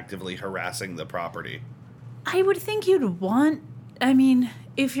 actively harassing the property. I would think you'd want...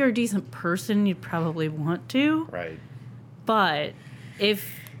 if you're a decent person, you'd probably want to. Right. But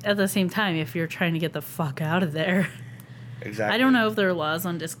at the same time, if you're trying to get the fuck out of there... Exactly. I don't know if there are laws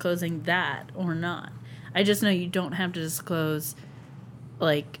on disclosing that or not. I just know you don't have to disclose,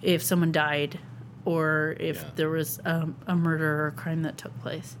 if someone died or if there was a murder or a crime that took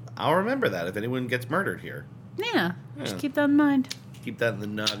place. I'll remember that if anyone gets murdered here. Yeah. Just keep that in mind. Keep that in the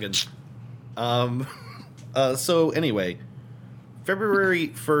noggin. So anyway, February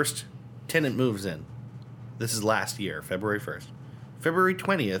 1st, tenant moves in. This is last year, February 1st. February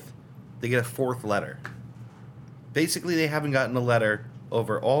 20th, they get a 4th letter. Basically, they haven't gotten a letter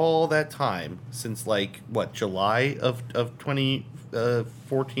over all that time since, July of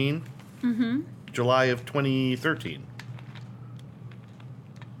 2014? Mm-hmm. July of 2013.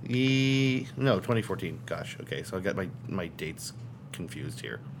 No, 2014. Gosh, okay, so I got my dates confused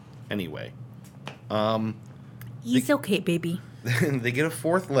here. Anyway. He's okay, baby. They get a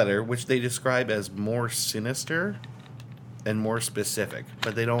 4th letter, which they describe as more sinister and more specific,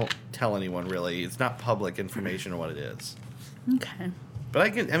 but they don't tell anyone really. It's not public information on what it is. Okay.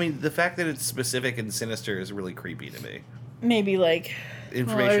 But the fact that it's specific and sinister is really creepy to me. Maybe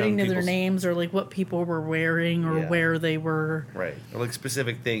information on their names or what people were wearing or where they were. Right. Or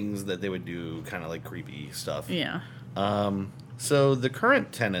specific things that they would do, kind of creepy stuff. Yeah. So the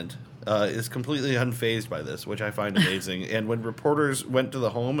current tenant is completely unfazed by this, which I find amazing. And when reporters went to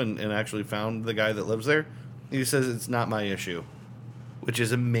the home and actually found the guy that lives there, he says it's not my issue, which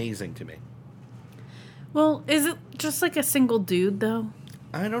is amazing to me. Well, is it just a single dude though?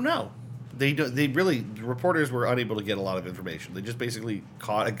 I don't know. The reporters were unable to get a lot of information. They just basically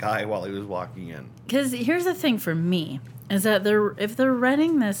caught a guy while he was walking in. Because here's the thing for me, is that if they're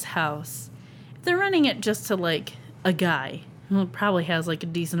renting this house, if they're renting it just to a guy who probably has a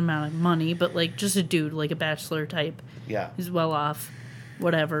decent amount of money, but just a dude, a bachelor type. Yeah. Who's well off,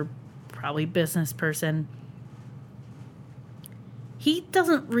 whatever, probably business person. He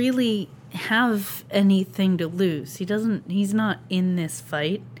doesn't really have anything to lose. He's not in this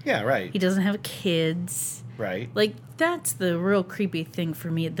fight. Yeah, right. He doesn't have kids. Right. Like, that's the real creepy thing for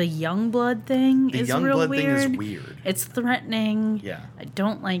me. The Youngblood thing is real weird. The Youngblood thing is weird. It's threatening. Yeah. I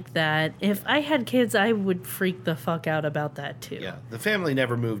don't like that. If I had kids, I would freak the fuck out about that, too. Yeah. The family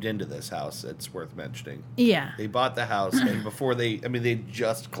never moved into this house, it's worth mentioning. Yeah. They bought the house, and before they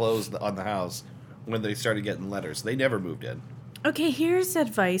just closed on the house when they started getting letters. They never moved in. Okay, here's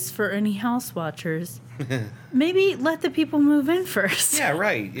advice for any house watchers. Maybe let the people move in first. Yeah,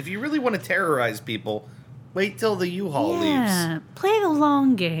 right. If you really want to terrorize people, wait till the U-Haul leaves. Play the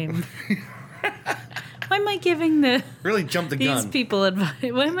long game. Why am I giving Really jump the these gun. people advice?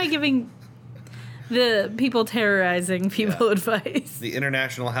 Why am I giving the people terrorizing people advice? The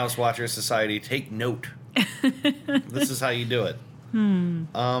International House Watchers Society, take note. This is how you do it.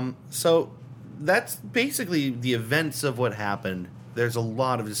 So that's basically the events of what happened. There's a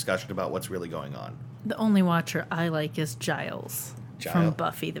lot of discussion about what's really going on. The only watcher I like is Giles from Giles?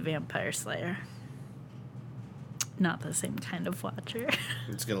 Buffy the Vampire Slayer. Not the same kind of watcher.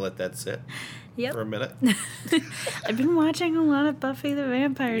 I'm just going to let that sit Yep. for a minute. I've been watching a lot of Buffy the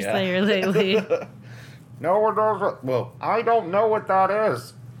Vampire Yeah. Slayer lately. No one knows well, I don't know what that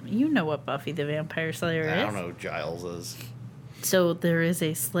is. You know what Buffy the Vampire Slayer is. I don't know who Giles is. So there is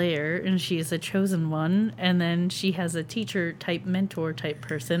a Slayer, and she is a chosen one, and then she has a teacher type, mentor type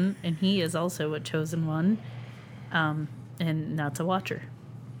person, and he is also a chosen one, and not a watcher.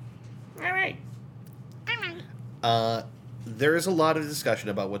 All right. There is a lot of discussion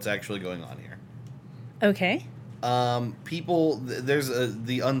about what's actually going on here. Okay. There's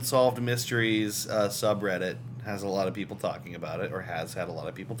the Unsolved Mysteries subreddit has a lot of people talking about it, or has had a lot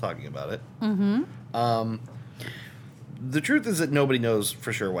of people talking about it. Mm-hmm. The truth is that nobody knows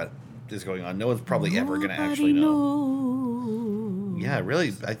for sure what is going on. No one's probably ever going to actually know. Yeah,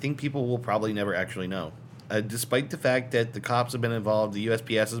 really, I think people will probably never actually know. Despite the fact that the cops have been involved, the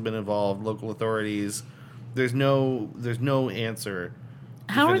USPS has been involved, local authorities, there's no answer.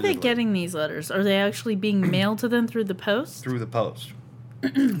 How are they definitively. getting these letters? Are they actually being mailed to them through the post? Through the post,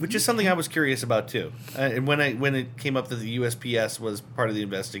 which is something I was curious about too. And when it came up that the USPS was part of the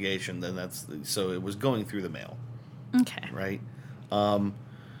investigation, then so it was going through the mail, Okay. right?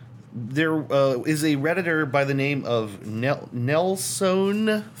 There is a Redditor by the name of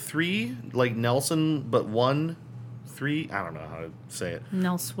Nelson3, like Nelson but 1-3. I don't know how to say it.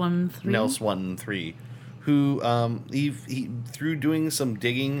 Nels13. Nels13, who he through doing some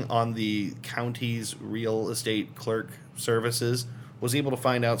digging on the county's real estate clerk services was able to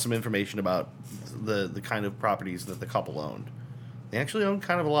find out some information about the kind of properties that the couple owned. They actually own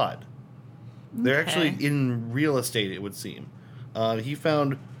kind of a lot. They're actually in real estate, it would seem. He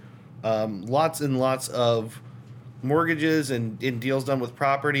found lots and lots of mortgages and deals done with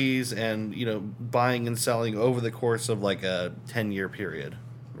properties and, buying and selling over the course of like a 10-year period,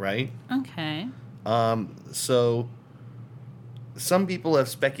 right? Okay. So some people have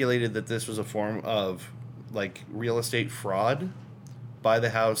speculated that this was a form of like real estate fraud. Buy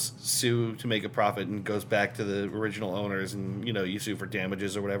the house, sue to make a profit, and goes back to the original owners, and you sue for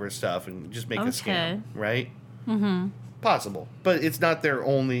damages or whatever stuff, and just make a scam, right? Mm-hmm. Possible, but it's not their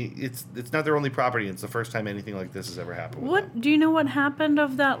only. It's not their only property. It's the first time anything like this has ever happened. What do you know? What happened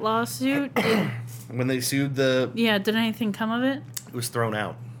of that lawsuit? When they sued Yeah, did anything come of it? it was thrown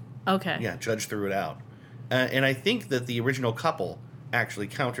out. Okay. Yeah, judge threw it out, and I think that the original couple actually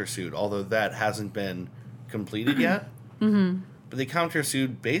countersued, although that hasn't been completed yet. Mm-hmm. But they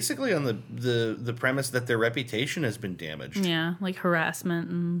countersued basically on the premise that their reputation has been damaged. Yeah, like harassment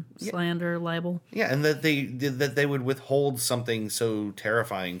and slander, libel. Yeah, and that they would withhold something so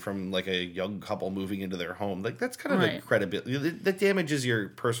terrifying from like a young couple moving into their home. Like that's kind of a credibility that damages your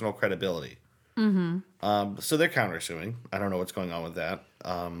personal credibility. Mm-hmm. So they're countersuing. I don't know what's going on with that.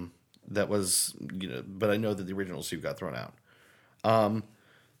 That was but I know that the original suit got thrown out.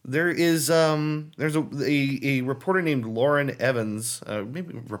 There's a reporter named Lauren Evans.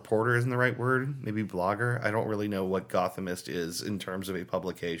 Maybe reporter isn't the right word. Maybe blogger. I don't really know what Gothamist is in terms of a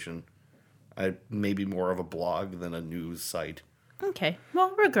publication. Maybe more of a blog than a news site. Okay.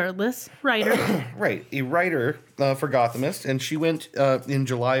 Well, regardless, writer. Right, a writer for Gothamist, and she went in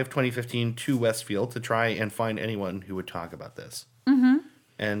July of 2015 to Westfield to try and find anyone who would talk about this. Mm-hmm.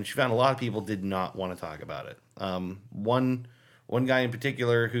 And she found a lot of people did not want to talk about it. One guy in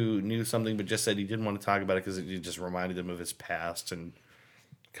particular who knew something but just said he didn't want to talk about it because it just reminded him of his past and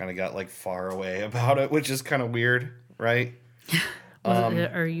kind of got like far away about it, which is kind of weird, right?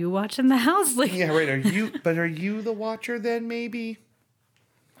 Are you watching the house? Like, Yeah, right. Are you the watcher then? Maybe.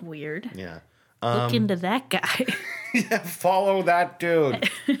 weird. Yeah. Look into that guy. Yeah. Follow that dude.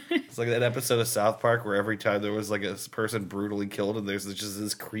 It's like that episode of South Park where every time there was like a person brutally killed and there's just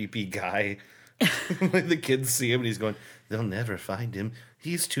this creepy guy. Like the kids see him and he's going, they'll never find him.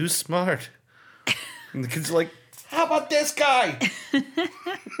 He's too smart. And the kids are like, how about this guy?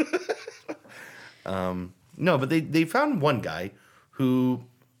 No, but they found one guy who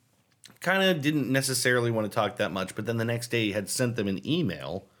kind of didn't necessarily want to talk that much, but then the next day he had sent them an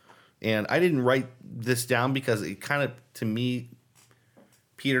email. And I didn't write this down because it kind of, to me,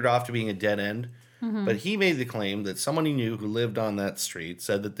 petered off to being a dead end. Mm-hmm. But he made the claim that someone he knew who lived on that street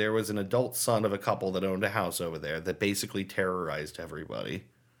said that there was an adult son of a couple that owned a house over there that basically terrorized everybody.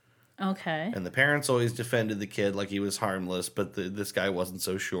 Okay. And the parents always defended the kid like he was harmless, but this guy wasn't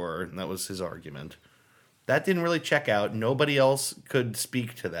so sure, and that was his argument. That didn't really check out. Nobody else could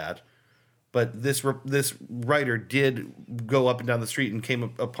speak to that. But this writer did go up and down the street and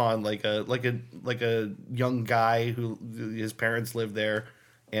came upon like a young guy who his parents lived there,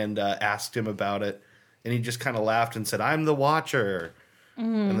 and asked him about it, and he just kind of laughed and said, "I'm the Watcher."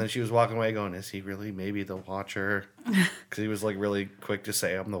 And then she was walking away, going, "Is he really maybe the Watcher?" Because he was like really quick to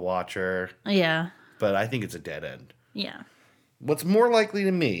say, "I'm the Watcher." Yeah. But I think it's a dead end. Yeah. What's more likely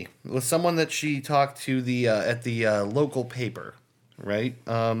to me was someone that she talked to at the local paper. Right?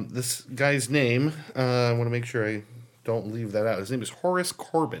 This guy's name, I want to make sure I don't leave that out. His name is Horace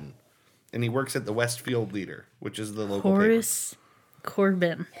Corbin, and he works at the Westfield Leader, which is the local Horace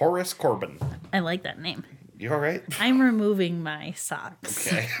Corbin. Horace Corbin. I like that name. You all right? I'm removing my socks.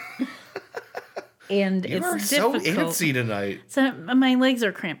 Okay. And You it's are so difficult. antsy tonight. So my legs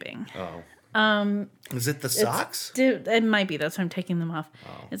are cramping. Oh. Is it the socks? It might be. That's why I'm taking them off.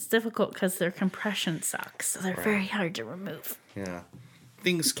 Oh. It's difficult because they're compression socks, so they're very hard to remove. Yeah.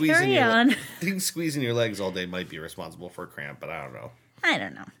 Things Carry on. Things squeezing your legs all day might be responsible for a cramp, but I don't know. I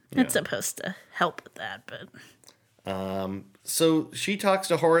don't know. It's supposed to help with that, but... So she talks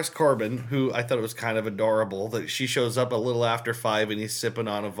to Horace Corbin, who I thought it was kind of adorable that she shows up a little after 5 and he's sipping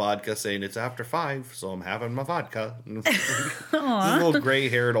on a vodka saying it's after 5, so I'm having my vodka. This little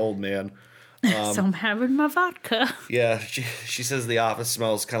gray-haired old man. So I'm having my vodka. Yeah, she says the office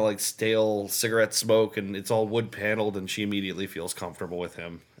smells kind of like stale cigarette smoke and it's all wood paneled, and she immediately feels comfortable with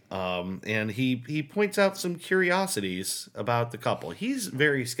him. And he points out some curiosities about the couple. He's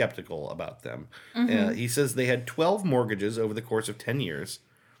very skeptical about them. Mm-hmm. He says they had 12 mortgages over the course of 10 years.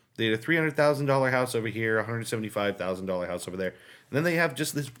 They had a $300,000 house over here, a $175,000 house over there. And then they have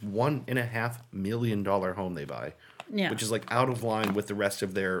just this $1.5 million home they buy, which is like out of line with the rest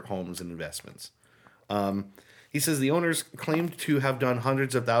of their homes and investments. He says the owners claimed to have done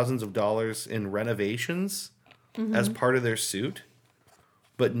hundreds of thousands of dollars in renovations as part of their suit.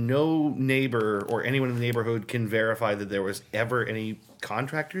 But no neighbor or anyone in the neighborhood can verify that there was ever any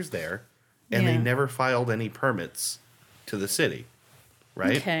contractors there, and they never filed any permits to the city,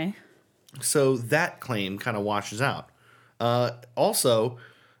 right? Okay. So that claim kind of washes out. Also,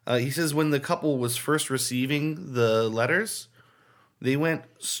 he says when the couple was first receiving the letters, they went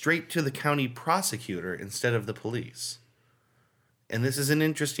straight to the county prosecutor instead of the police. And this is an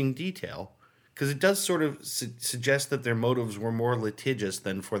interesting detail, because it does sort of suggest that their motives were more litigious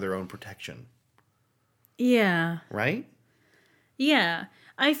than for their own protection. Yeah. Right? Yeah.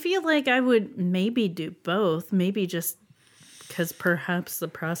 I feel like I would maybe do both. Maybe just because perhaps the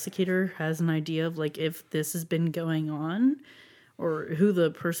prosecutor has an idea of, like, if this has been going on or who the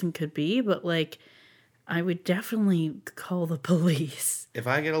person could be. But, like, I would definitely call the police. If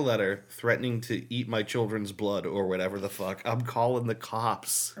I get a letter threatening to eat my children's blood or whatever the fuck, I'm calling the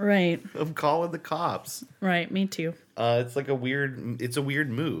cops. Right. I'm calling the cops. Right, me too. It's a weird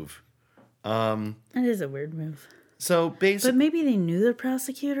move. It is a weird move. So basically, but maybe they knew the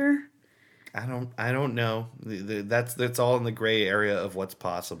prosecutor. I don't know. That's all in the gray area of what's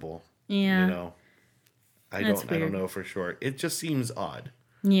possible. Yeah. You know. I don't know for sure. It just seems odd.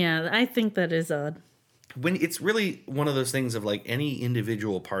 Yeah, I think that is odd. When it's really one of those things of like any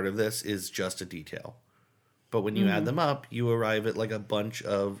individual part of this is just a detail. But when you add them up, you arrive at like a bunch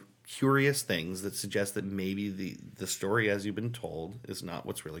of curious things that suggest that maybe the story as you've been told is not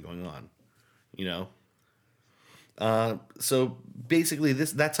what's really going on. You know? So basically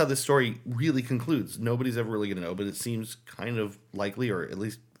that's how this story really concludes. Nobody's ever really going to know, but it seems kind of likely, or at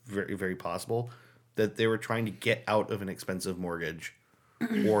least very, very possible, that they were trying to get out of an expensive mortgage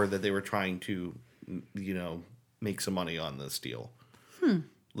or that they were trying to, you know, make some money on this deal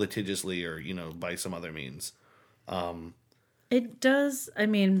litigiously or, you know, by some other means. It does, I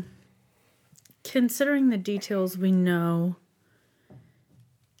mean, considering the details we know,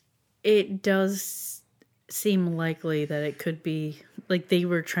 it does seem likely that it could be, like, they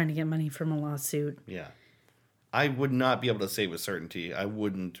were trying to get money from a lawsuit. Yeah. I would not be able to say with certainty. I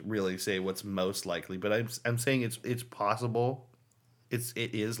wouldn't really say what's most likely, but I'm saying it's possible. It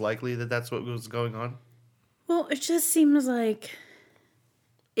is likely that that's what was going on. Well, it just seems like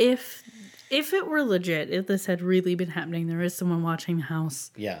if it were legit, if this had really been happening, there is someone watching the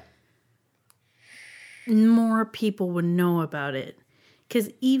house. Yeah. More people would know about it. Because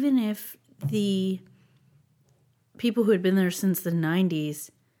even if the people who had been there since the 90s,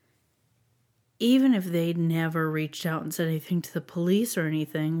 even if they'd never reached out and said anything to the police or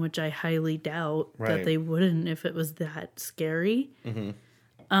anything, which I highly doubt that they wouldn't if it was that scary,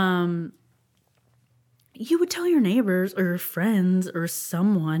 you would tell your neighbors or friends or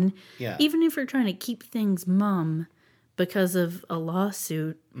someone, even if you're trying to keep things mum because of a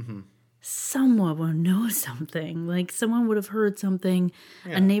lawsuit, someone would know something. Like, someone would have heard something.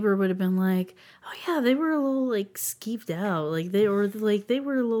 Yeah. A neighbor would have been like, oh yeah, they were a little like skeeved out. Like they were a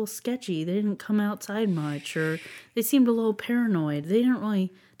little sketchy. They didn't come outside much, or they seemed a little paranoid. They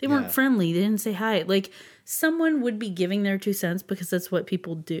weren't friendly. They didn't say hi. Like, someone would be giving their 2 cents because that's what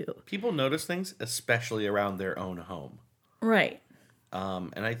people do. People notice things, especially around their own home. Right.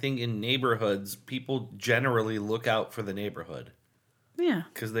 And I think in neighborhoods, people generally look out for the neighborhood. Yeah.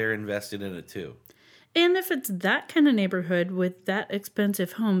 Because they're invested in it too. And if it's that kind of neighborhood with that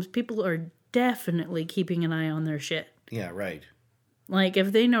expensive homes, people are definitely keeping an eye on their shit. Yeah, right. Like,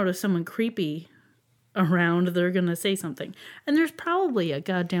 if they notice someone creepy around, they're going to say something. And there's probably a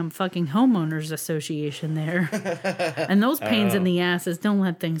goddamn fucking homeowners association there. And those pains in the asses don't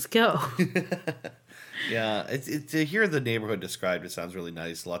let things go. Yeah, to hear the neighborhood described, it sounds really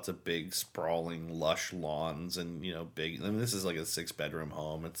nice. Lots of big, sprawling, lush lawns, and big. I mean, this is like a 6-bedroom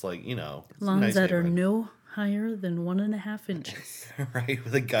home. It's like it's lawns nice that are no higher than 1.5 inches. Right,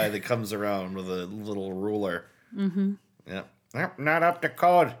 with a guy that comes around with a little ruler. Mm-hmm. Yeah, nope, not up to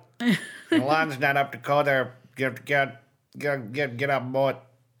code. The lawn's not up to code. There, get up, boy.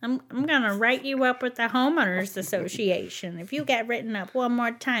 I'm gonna write you up with the homeowners association. If you get written up one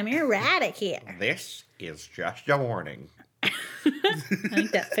more time, you're out of here. This is just a warning. I like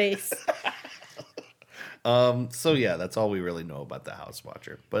that face. So yeah, that's all we really know about the House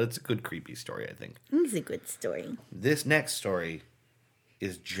Watcher. But it's a good creepy story, I think. It's a good story. This next story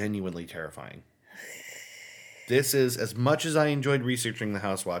is genuinely terrifying. This is, as much as I enjoyed researching the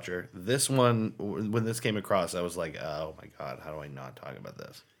House Watcher, this one, when this came across, I was like, oh my God, how do I not talk about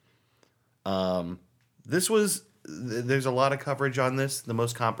this? There's a lot of coverage on this. The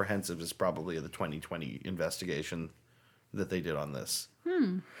most comprehensive is probably the 2020 investigation that they did on this.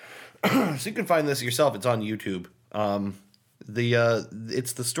 So you can find this yourself. It's on YouTube.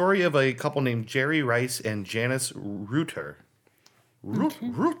 It's the story of a couple named Jerry Rice and Janice Reuter.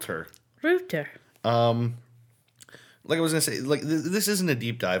 Reuter. Like I was going to say, like this isn't a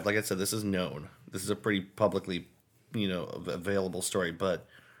deep dive. Like I said, this is known. This is a pretty publicly, available story. But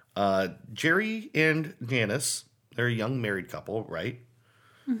Jerry and Janice, they're a young married couple, right?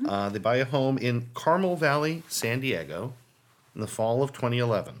 Mm-hmm. They buy a home in Carmel Valley, San Diego, in the fall of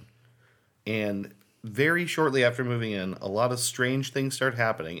 2011. And very shortly after moving in, a lot of strange things start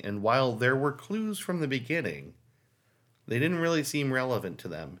happening. And while there were clues from the beginning, they didn't really seem relevant to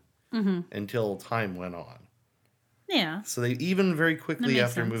them until time went on. Yeah. So they even very quickly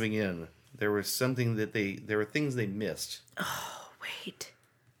after moving in, there was something there were things they missed. Oh, wait.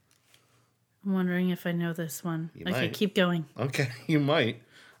 I'm wondering if I know this one. You okay, might. Keep going. Okay, you might.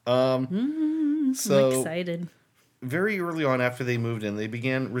 I'm excited. Very early on after they moved in, they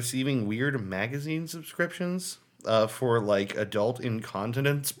began receiving weird magazine subscriptions for like adult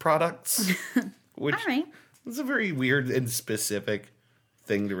incontinence products. Which all right. is a very weird and specific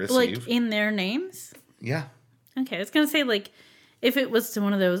thing to receive. Like in their names? Yeah. Okay, I was going to say, like, if it was to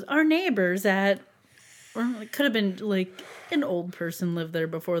one of those, our neighbors or it could have been, like, an old person lived there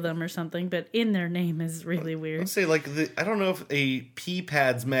before them or something, but in their name is really weird. I'd say, like, I don't know if a Pea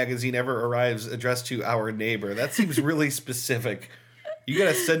Pads magazine ever arrives addressed to our neighbor. That seems really specific. You got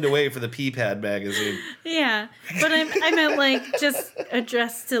to send away for the Pea Pad magazine. Yeah, but I meant, like, just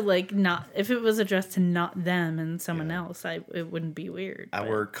addressed to, like, not, if it was addressed to not them and someone else, it wouldn't be weird.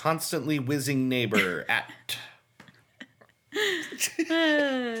 Our constantly whizzing neighbor at...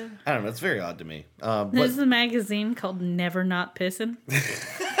 I don't know. It's very odd to me. There's a magazine called Never Not Pissin'.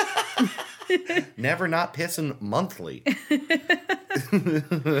 Never Not Pissin' Monthly.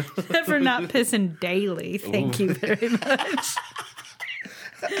 Never Not Pissin' Daily. Thank you very much.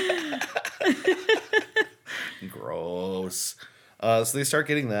 Gross. So they start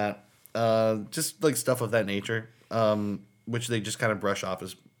getting that. Just like stuff of that nature. Which they just kind of brush off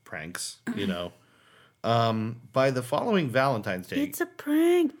as pranks, By the following Valentine's Day. It's a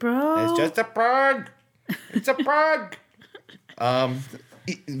prank, bro. It's just a prank. It's a prank.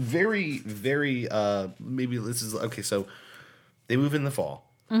 Very, very. Maybe this is okay. So they move in the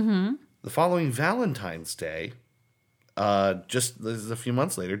fall. Mm-hmm. The following Valentine's Day, just this is a few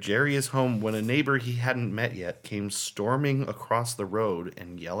months later, Jerry is home when a neighbor he hadn't met yet came storming across the road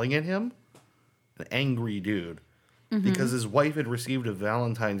and yelling at him. An angry dude. Because his wife had received a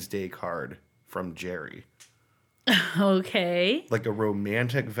Valentine's Day card from Jerry. Okay. Like a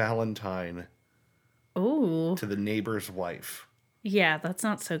romantic Valentine Oh. to the neighbor's wife. Yeah, that's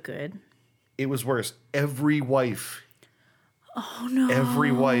not so good. It was worse. Every wife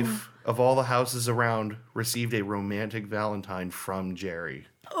of all the houses around received a romantic Valentine from Jerry.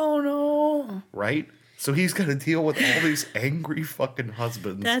 Oh, no. Right? So he's got to deal with all these angry fucking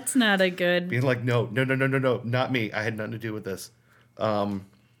husbands. That's not a good... Being like, no, not me. I had nothing to do with this. I'm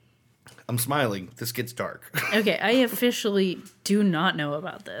smiling. This gets dark. Okay, I officially do not know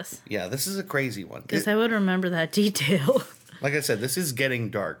about this. Yeah, this is a crazy one. Because I would remember that detail. Like I said, this is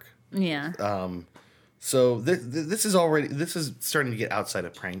getting dark. Yeah. So this is starting to get outside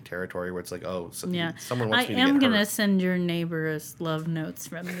of prank territory where it's like, oh, Yeah. someone wants me to I am get going to hurt. send your neighbors love notes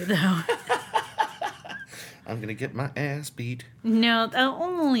from you, though. I'm going to get my ass beat. No, I'll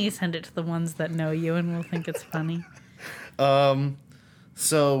only send it to the ones that know you and will think it's funny.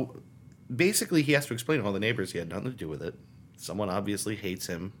 So basically he has to explain to all the neighbors he had nothing to do with it. Someone obviously hates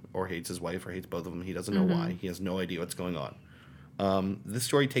him or hates his wife or hates both of them. He doesn't know why. He has no idea what's going on. This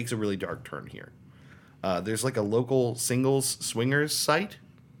story takes a really dark turn here. There's like a local singles swingers site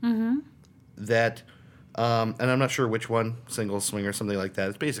that, and I'm not sure which one, singles swinger, something like that.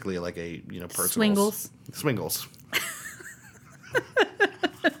 It's basically like a personal swingles.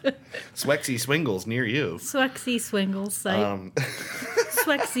 Swexy Swingles near you. Swexy Swingles site.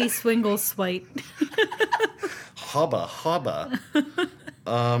 Swexy Swingle Swite. Hubba.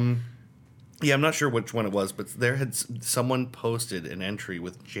 Yeah, I'm not sure which one it was, but there had someone posted an entry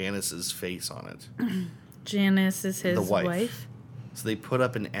with Janice's face on it. Janice is his The wife. wife. So they put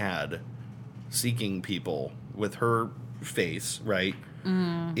up an ad seeking people with her face, right?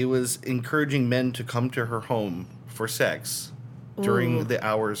 It was encouraging men to come to her home for sex during the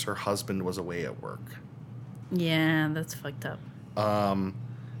hours her husband was away at work. Yeah, that's fucked up.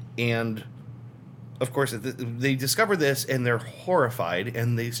 And of course, they discover this and they're horrified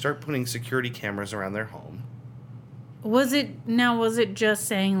and they start putting security cameras around their home. Was it just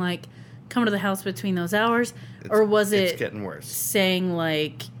saying, like, come to the house between those hours? Or was It's it getting worse. saying,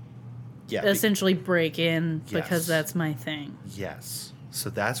 like, Yeah. essentially break in Yes. because that's my thing? Yes. So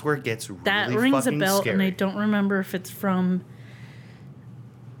that's where it gets really That rings a fucking bell, scary. and I don't remember if it's from,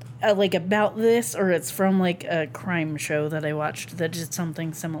 like, about this, or it's from, like, a crime show that I watched that did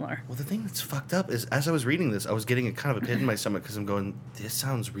something similar. Well, the thing that's fucked up is, as I was reading this, I was getting a kind of a pit in my stomach because I'm going, this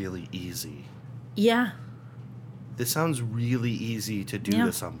sounds really easy. Yeah. This sounds really easy to do Yeah.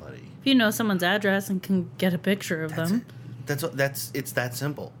 to somebody. If you know someone's address and can get a picture of them. It's that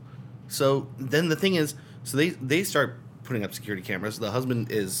simple. So then the thing is, so they start putting up security cameras. The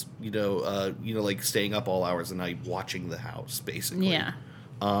husband is, like staying up all hours of the night watching the house, basically. Yeah.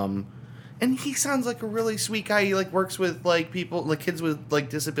 And he sounds like a really sweet guy. He like works with like people, like kids with like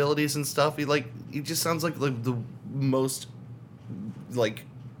disabilities and stuff. He just sounds like the most like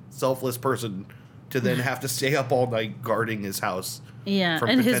selfless person to then have to stay up all night guarding his house. Yeah, from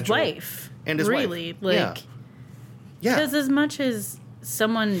and his potential- wife. And his really, wife. like, Yeah. because as much as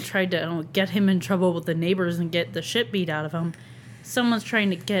someone tried to get him in trouble with the neighbors and get the shit beat out of him, someone's trying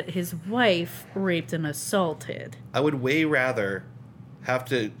to get his wife raped and assaulted. I would way rather have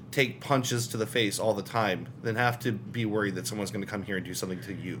to take punches to the face all the time than have to be worried that someone's going to come here and do something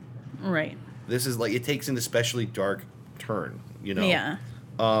to you. Right. This is like, it takes an especially dark turn, you know? Yeah.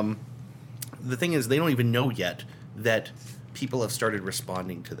 The thing is, they don't even know yet that people have started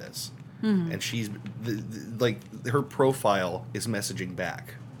responding to this. And she's, like, her profile is messaging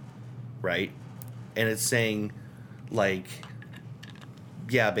back, right? And it's saying, like,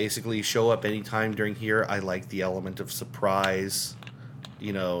 yeah, basically, show up anytime during here. I like the element of surprise.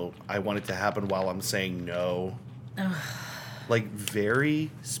 You know, I want it to happen while I'm saying no. Like,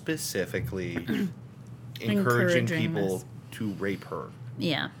 very specifically encouraging people this. to rape her.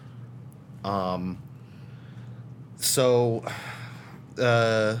 Yeah. So,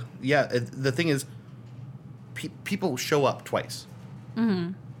 the thing is, people show up twice.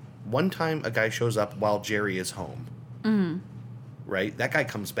 Mm-hmm. One time, a guy shows up while Jerry is home. Mm-hmm. Right? That guy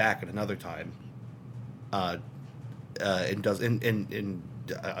comes back at another time, and does and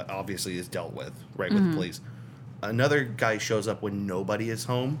obviously is dealt with with the police. Another guy shows up when nobody is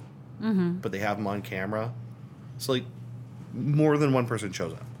home, but they have him on camera. So like, more than one person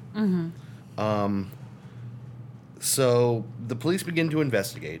shows up. So the police begin to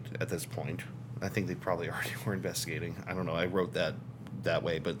investigate at this point. I think they probably already were investigating. I don't know. I wrote that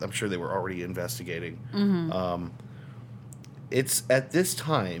way, but I'm sure they were already investigating. It's at this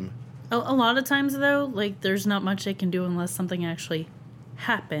time. A lot of times, though, like, there's not much they can do unless something actually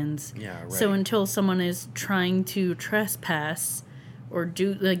happens. Yeah, right. So until someone is trying to trespass or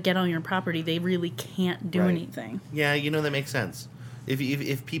get on your property, they really can't do anything. Yeah, that makes sense.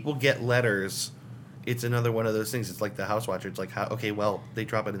 If people get letters, it's another one of those things. It's like the house watcher. It's like, okay, well, they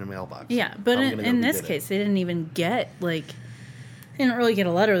drop it in a mailbox. Yeah, but in this case, they didn't even get, like... They didn't really get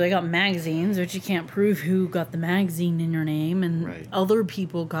a letter. They got magazines, which you can't prove who got the magazine in your name, and other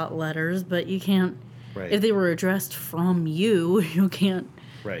people got letters, but you can't. Right. If they were addressed from you, you can't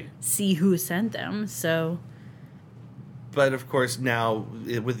right. see who sent them. So. But of course, now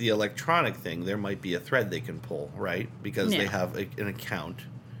with the electronic thing, there might be a thread they can pull, right? Because they have an account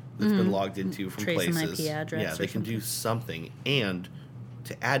that's been logged into from places. An IP address. Yeah, they can do something. And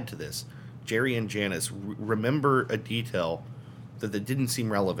to add to this, Jerry and Janice remember a detail that didn't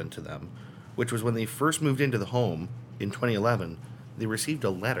seem relevant to them, which was when they first moved into the home in 2011, they received a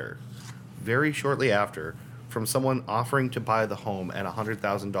letter very shortly after from someone offering to buy the home at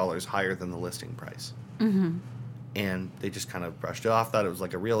 $100,000 higher than the listing price. Mm-hmm. And they just kind of brushed it off, thought it was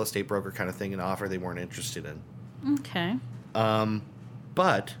like a real estate broker kind of thing, an offer they weren't interested in. Okay.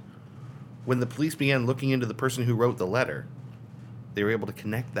 But when the police began looking into the person who wrote the letter, they were able to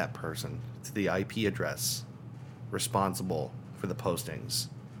connect that person to the IP address responsible for the postings.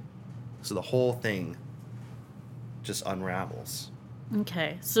 So the whole thing just unravels.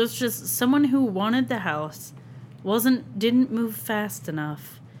 Okay. So it's just someone who wanted the house, didn't move fast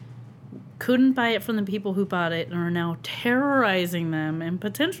enough, couldn't buy it from the people who bought it, and are now terrorizing them and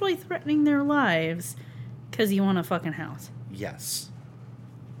potentially threatening their lives because you want a fucking house. Yes.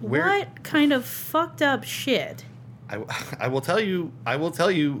 What kind of fucked up shit? I will tell you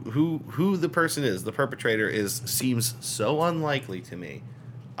who the person is, the perpetrator seems so unlikely to me.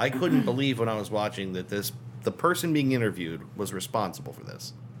 I couldn't believe when I was watching that the person being interviewed was responsible for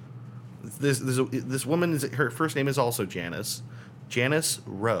this. This woman, her first name is also Janice. Janice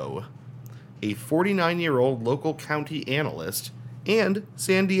Rowe, a 49-year-old local county analyst and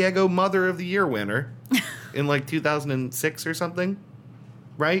San Diego Mother of the Year winner in like 2006 or something,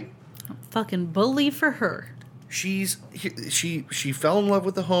 right? Fucking bully for her. She fell in love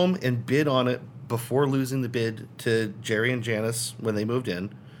with the home and bid on it before losing the bid to Jerry and Janice when they moved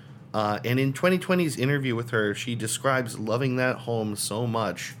in. And in 2020's interview with her, she describes loving that home so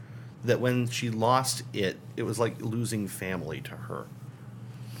much that when she lost it, it was like losing family to her.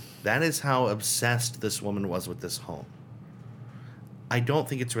 That is how obsessed this woman was with this home. I don't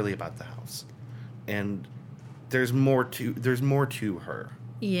think it's really about the house. And there's more to her.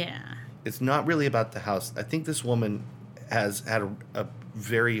 Yeah. It's not really about the house. I think this woman has had a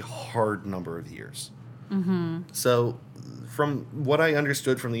very hard number of years. Mm-hmm. So from what I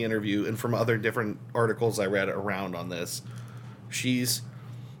understood from the interview and from other different articles I read around on this, she's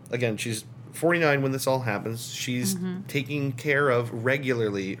 49 when this all happens. She's taking care of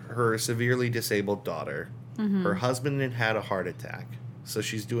regularly her severely disabled daughter. Mm-hmm. Her husband had a heart attack. So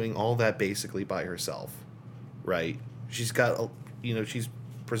she's doing all that basically by herself, right? She's got, she's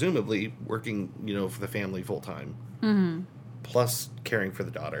presumably working, for the family full time, plus caring for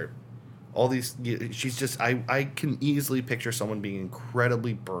the daughter. All these, she's just, I can easily picture someone being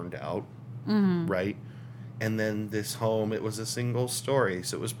incredibly burned out, right? And then this home, it was a single story,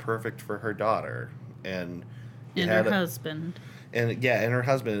 so it was perfect for her daughter. And her husband. And her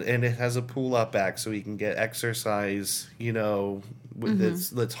husband. And it has a pool out back so he can get exercise,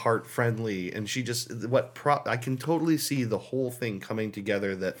 that's heart friendly. And she just, I can totally see the whole thing coming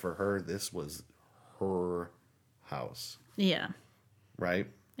together that for her, this was her house. Yeah. Right?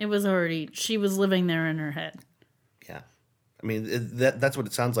 It was she was living there in her head. Yeah. I mean, that's what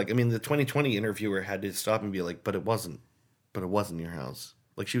it sounds like. I mean, the 2020 interviewer had to stop and be like, but it wasn't your house.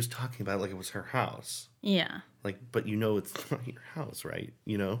 Like, she was talking about it like it was her house. Yeah. Like, but it's not your house, right?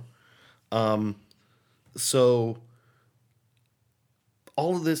 So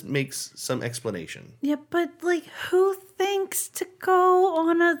all of this makes some explanation. Yeah, but, like, who thinks to go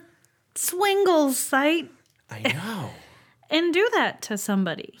on a swingles site? I know. And do that to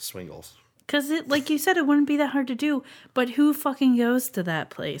somebody. Swingles. Because, like you said, it wouldn't be that hard to do. But who fucking goes to that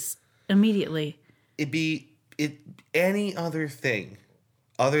place immediately? It'd be any other thing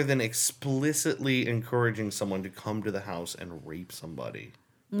other than explicitly encouraging someone to come to the house and rape somebody.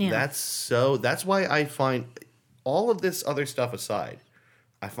 Yeah. That's why I find, all of this other stuff aside,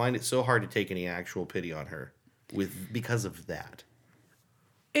 I find it so hard to take any actual pity on her because of that.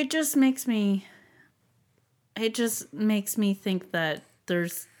 It just makes me it just makes me think that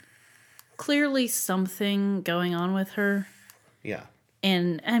there's clearly something going on with her. Yeah.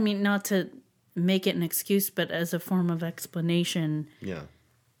 And I mean, not to make it an excuse, but as a form of explanation. Yeah.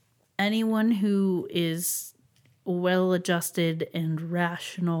 Anyone who is well-adjusted and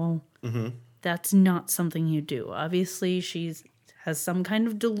rational, that's not something you do. Obviously, has some kind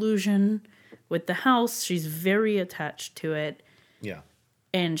of delusion with the house. She's very attached to it. Yeah.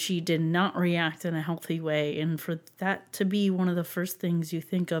 And she did not react in a healthy way. And for that to be one of the first things you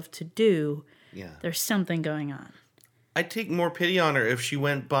think of to do, there's something going on. I'd take more pity on her if she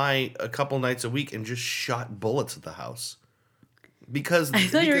went by a couple nights a week and just shot bullets at the house. Because I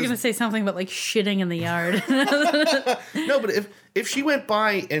thought you were going to say something about like shitting in the yard. No, but if she went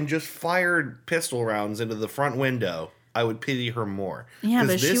by and just fired pistol rounds into the front window, I would pity her more. Yeah,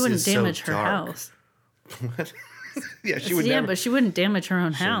 but she wouldn't damage her house. What? Yeah, she would. Yeah, never, but she wouldn't damage her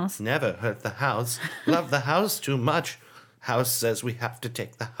own house. Never hurt the house. Love the house too much. House says we have to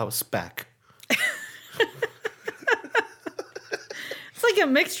take the house back. It's like a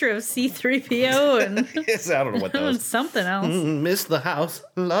mixture of C-3PO and Yes, I don't know what that was. something else. Miss the house.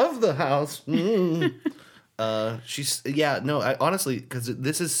 Love the house. Honestly, because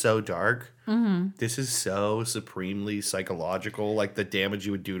this is so dark. This is so supremely psychological, like the damage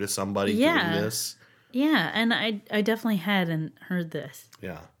you would do to somebody doing this. Yeah, and I definitely hadn't heard this.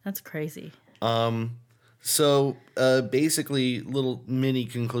 Yeah. That's crazy. So basically, little mini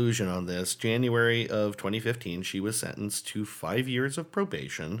conclusion on this. January of 2015, she was sentenced to 5 years of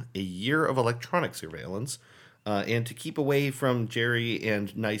probation, a year of electronic surveillance, and to keep away from Jerry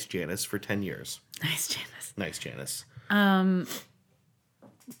and Nice Janice for 10 years. Nice, Janice. Nice Janice.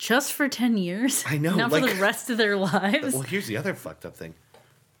 Just for 10 years? I know. Not for the rest of their lives? Well, here's the other fucked up thing.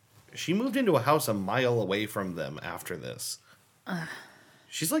 She moved into a house a mile away from them after this.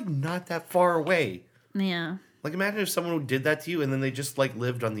 She's like not that far away. Yeah. Like imagine if someone did that to you and then they just like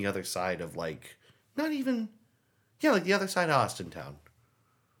lived on the other side of like, not even, yeah, like the other side of Austintown.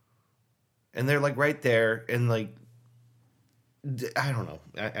 And they're like right there and like, I don't know.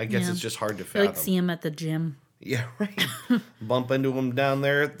 I guess it's just hard to fathom. Like see him at the gym. Yeah, right. Bump into them down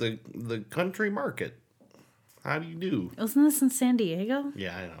there at the country market. How do you do? Wasn't this in San Diego?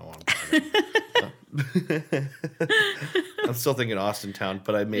 Yeah, I know. I'm still thinking Austintown,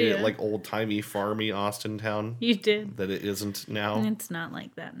 but I made it like old-timey, farmy Austintown. You did. That it isn't now. It's not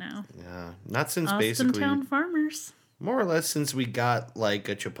like that now. Yeah. Not since basically... Austintown farmers. More or less since we got like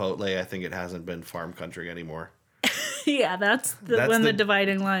a Chipotle, I think it hasn't been farm country anymore. Yeah, that's when the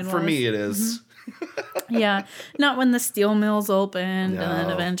dividing line was. For me, it is. Yeah, not when the steel mills opened and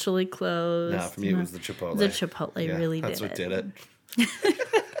then eventually closed. No, for me it was the Chipotle. The Chipotle really did it. That's what did it.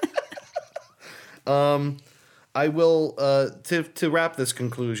 I will, to wrap this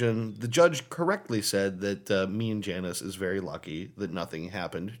conclusion, the judge correctly said that me and Janice is very lucky that nothing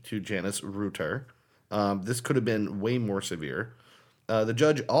happened to Janice Reuter. This could have been way more severe. The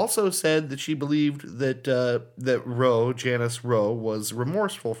judge also said that she believed that Janice Rowe, was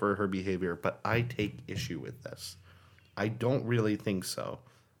remorseful for her behavior, but I take issue with this. I don't really think so.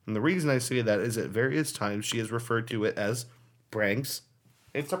 And the reason I say that is at various times she has referred to it as pranks.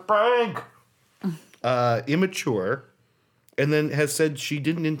 It's a prank! Immature, and then has said she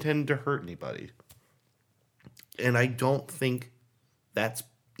didn't intend to hurt anybody. And I don't think that's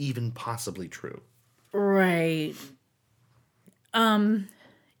even possibly true. Right. Even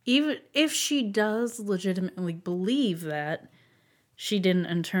if she does legitimately believe that she didn't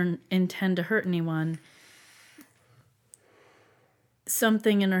intend to hurt anyone,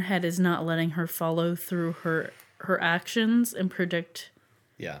 something in her head is not letting her follow through her actions and predict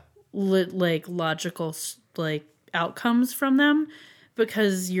logical outcomes from them,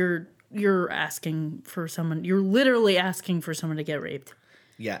 because you're asking for someone, you're literally asking for someone to get raped.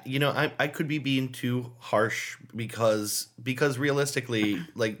 Yeah, I could be being too harsh because realistically,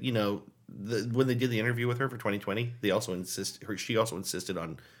 like, when they did the interview with her for 2020, she also insisted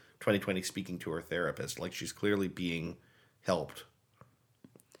on 2020 speaking to her therapist. Like, she's clearly being helped.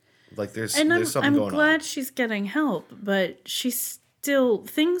 Like, there's something going on. I'm glad she's getting help, but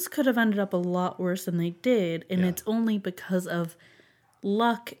things could have ended up a lot worse than they did, and it's only because of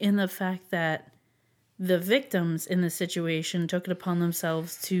luck in the fact that the victims in the situation took it upon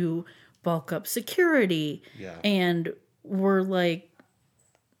themselves to bulk up security and were like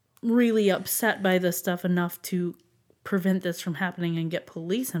really upset by this stuff enough to prevent this from happening and get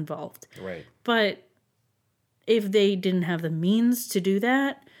police involved. Right. But if they didn't have the means to do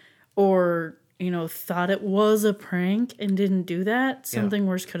that, or, thought it was a prank and didn't do that, something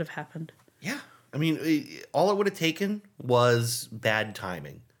worse could have happened. Yeah. I mean, all it would have taken was bad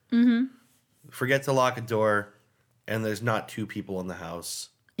timing. Mm-hmm. forget to lock a door, and there's not two people in the house.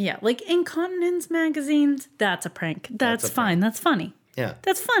 Yeah, like Incontinence magazines, that's a prank. That's fine. That's funny. Yeah.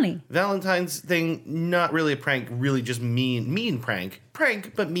 That's funny. Valentine's thing, not really a prank, really just mean prank.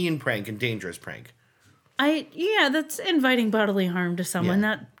 Prank, but mean prank and dangerous prank. That's inviting bodily harm to someone.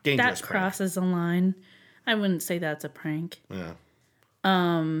 Yeah, That crosses a line. I wouldn't say that's a prank. Yeah.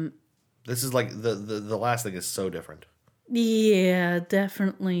 This is like the last thing is so different. Yeah,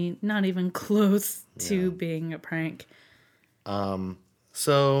 definitely not even close to being a prank.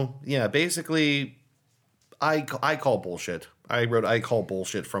 So yeah, basically, I call bullshit. I call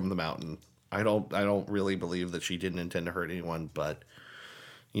bullshit from the mountain. I don't really believe that she didn't intend to hurt anyone, but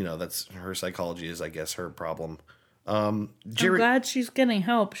that's her psychology is, I guess, her problem. I'm glad she's getting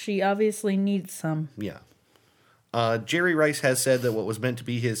help. She obviously needs some. Yeah. Jerry Rice has said that what was meant to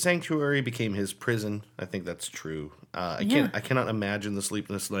be his sanctuary became his prison. I think that's true. I cannot imagine the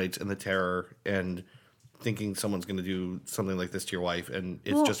sleepless nights and the terror and thinking someone's going to do something like this to your wife, and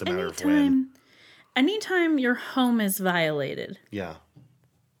it's just a matter of when. Anytime your home is violated. Yeah.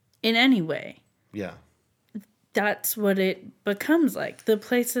 In any way. Yeah. That's what it becomes like. The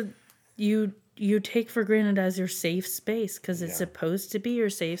place that you take for granted as your safe space because it's supposed to be your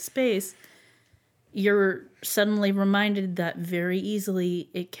safe space. You're suddenly reminded that very easily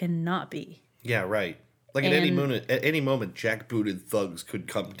it cannot be. Yeah, right. Like at any moment, jackbooted thugs could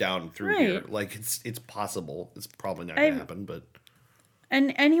come down through here. Like it's possible. It's probably not going to happen, but.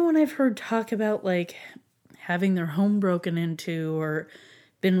 And anyone I've heard talk about like having their home broken into or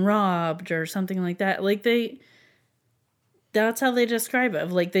been robbed or something like that, like that's how they describe it.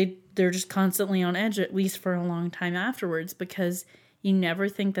 Like they're just constantly on edge, at least for a long time afterwards, because you never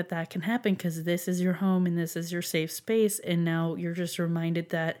think that can happen because this is your home and this is your safe space. And now you're just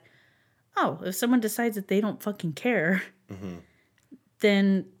reminded that, if someone decides that they don't fucking care,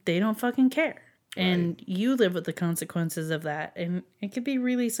 then they don't fucking care. Right. And you live with the consequences of that. And it could be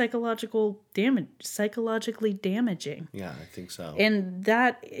really psychologically damaging. Yeah, I think so. And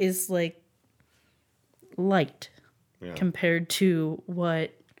that is like light compared to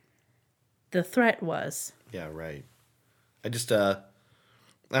what the threat was. Yeah, right. I just, I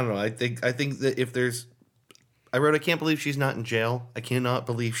don't know. I think that if there's, I wrote, I can't believe she's not in jail. I cannot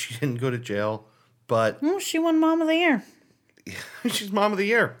believe she didn't go to jail. But she won Mom of the Year. She's Mom of the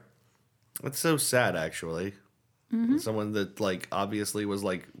Year. That's so sad, actually. Mm-hmm. Someone that like obviously was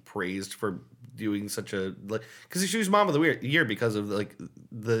like praised for doing such a like because she was Mom of the Year because of like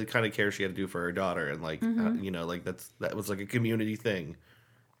the kind of care she had to do for her daughter and like like that was like a community thing,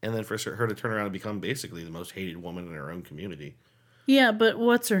 and then for her to turn around and become basically the most hated woman in her own community. Yeah, but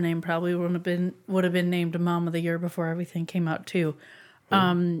what's her name probably would have been named Mom of the Year before everything came out too.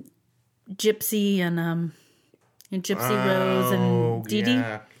 Gypsy and Gypsy Rose and Dee Dee.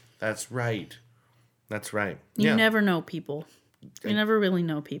 Yeah, that's right. You never know people. You never really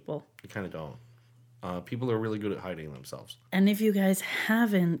know people. You kind of don't. People are really good at hiding themselves. And if you guys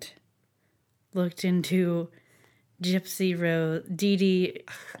haven't looked into Gypsy Rose, Dee Dee.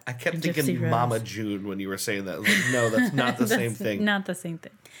 I kept thinking Mama June when you were saying that. Like, no, that's not the same thing. Not the same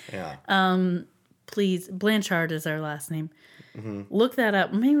thing. Yeah. Please, Blanchard is our last name. Mm-hmm. Look that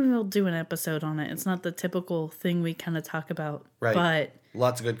up. Maybe we'll do an episode on it. It's not the typical thing we kind of talk about. Right. But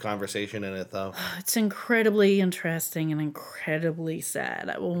lots of good conversation in it, though. It's incredibly interesting and incredibly sad.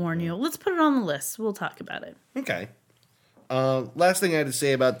 I will warn you. Let's put it on the list. We'll talk about it. Okay. Last thing I had to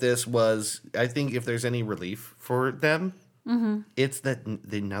say about this was I think if there's any relief for them, it's that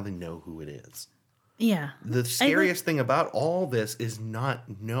they know who it is. Yeah. The scariest thing about all this is not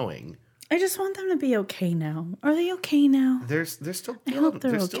knowing. I just want them to be okay now. Are they okay now? They're still dealing.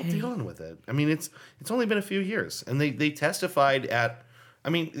 They're still dealing with it. I mean, it's only been a few years, and they testified at. I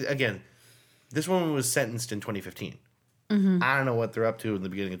mean, again, this woman was sentenced in 2015. Mm-hmm. I don't know what they're up to in the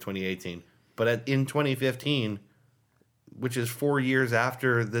beginning of 2018, but in 2015, which is 4 years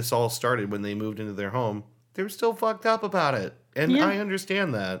after this all started, when they moved into their home, they were still fucked up about it, and I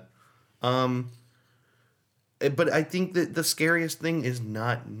understand that. But I think that the scariest thing is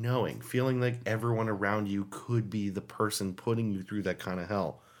not knowing, feeling like everyone around you could be the person putting you through that kind of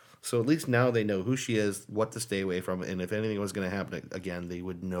hell. So at least now they know who she is, what to stay away from, and if anything was going to happen again, they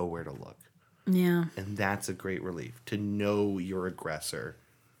would know where to look. Yeah. And that's a great relief. To know your aggressor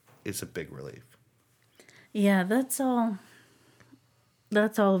is a big relief. Yeah, that's all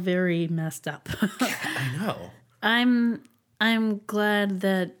very messed up. I know. I'm glad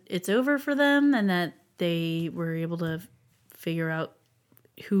that it's over for them and that they were able to figure out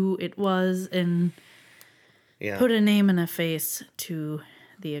who it was and put a name and a face to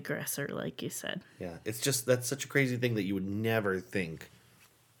the aggressor, like you said. Yeah, it's just, that's such a crazy thing that you would never think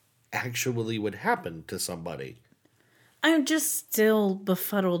actually would happen to somebody. I'm just still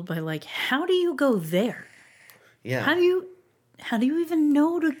befuddled by, like, how do you go there? Yeah. How do you even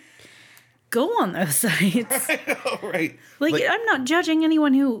know to go on those sites? I know, right? Like, I'm not judging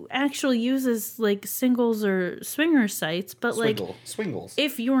anyone who actually uses, like, singles or swinger sites, but, Swingles.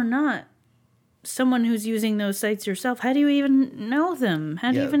 if you're not someone who's using those sites yourself, how do you even know them?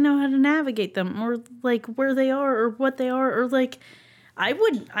 How do you even know how to navigate them, or, like, where they are, or what they are, or, like, I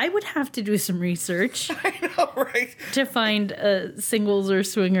would have to do some research I know, right? to find a singles or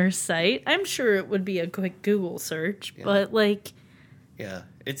swingers site. I'm sure it would be a quick Google search, but, like... Yeah.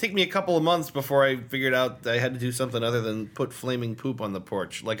 It took me a couple of months before I figured out I had to do something other than put flaming poop on the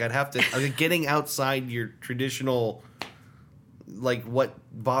porch. Like, I'd have to... getting outside your traditional... Like, what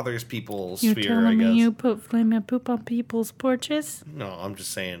bothers people You're sphere, telling I guess. me you put flaming poop on people's porches? No, I'm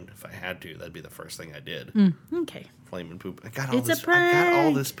just saying, if I had to, that'd be the first thing I did. Okay. Flaming poop. I got all It's a this. I got all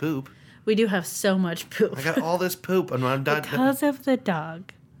prank. this poop. We do have so much poop. I got all this poop, and I'm done. Because of the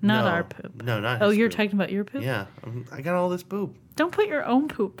dog, not No. our poop. No, not. Oh, his you're poop. talking about your poop? Yeah, I got all this poop. Don't put your own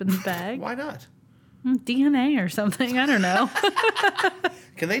poop in the bag. Why not? DNA or something. I don't know.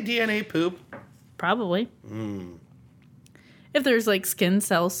 Can they DNA poop? Probably. If there's, like, skin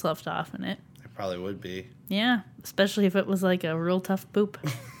cells sloughed off in it. It probably would be. Yeah. Especially if it was, like, a real tough poop.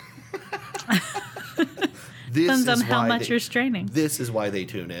 This Depends on is how why much they- you're straining. This is why they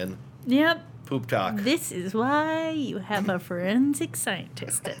tune in. Yep. Poop talk. This is why you have a forensic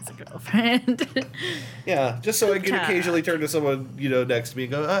scientist as a girlfriend. Yeah, just so I can talk. occasionally turn to someone, next to me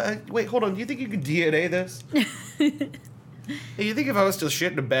and go, wait, hold on, do you think you could DNA this? Hey, you think if I was to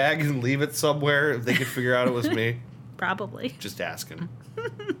shit in a bag and leave it somewhere, they could figure out it was me? Probably. Just asking.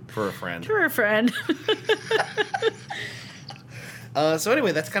 For a friend. For a friend. So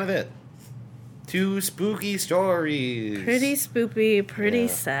anyway, that's kind of it. 2 spooky stories. Pretty spoopy, pretty Yeah.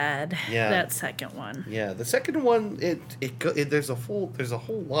 sad. Yeah. That second one. Yeah, the second one, there's a whole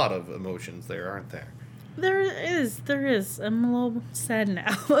lot of emotions there, aren't there? There is. I'm a little sad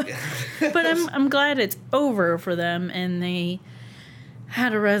now. But I'm glad it's over for them and they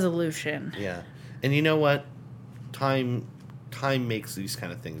had a resolution. Yeah. And you know what? Time makes these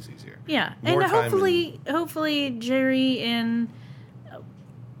kind of things easier. Yeah. More And time hopefully Jerry and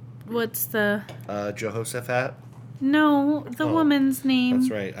what's the Jehoshaphat? No, the Oh, woman's name.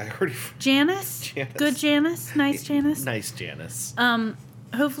 That's right. I already. Janice? Janice. Good Janice? Nice Janice? Nice Janice.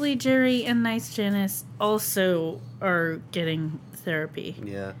 Hopefully Jerry and Nice Janice also are getting therapy.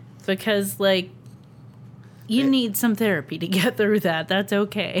 Yeah. Because, like, you need some therapy to get through that. That's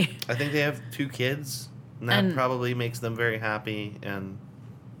okay. I think they have 2 kids, and that And- probably makes them very happy. And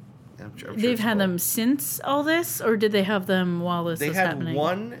I'm sure They've it's had cool. them since all this, or did they have them while this They was had happening?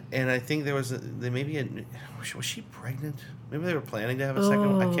 one, and I think there was they maybe had, was she pregnant? Maybe they were planning to have a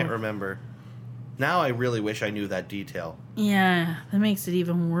second one. I can't Oh. remember. Now I really wish I knew that detail. Yeah, that makes it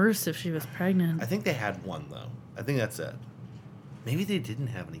even worse if she was pregnant. I think they had one though. I think that's it. Maybe they didn't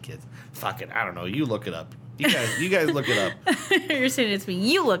have any kids. Fuck it, I don't know. You look it up. You guys look it up. You're saying it's me.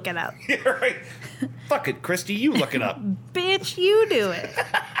 You look it up. Yeah, right. Fuck it, Christy. You look it up. Bitch, you do it.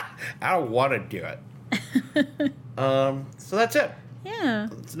 I don't want to do it. So that's it. Yeah.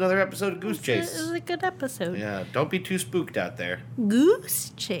 It's another episode of Goose It Chase. was a good episode. Yeah, don't be too spooked out there.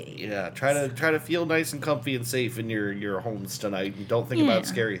 Goose Chase. Yeah, try to feel nice and comfy and safe in your homes tonight, and don't think Yeah. about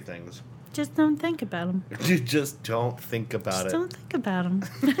scary things. Just don't think about them. Just don't think about Just it. don't think about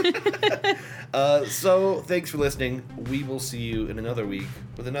them. So thanks for listening. We will see you in another week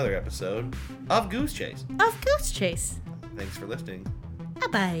with another episode of Goose Chase. Of Goose Chase. Thanks for listening.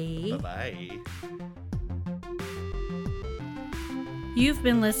 Bye-bye. Bye-bye. You've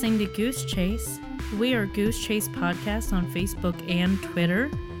been listening to Goose Chase. We are Goose Chase Podcast on Facebook and Twitter.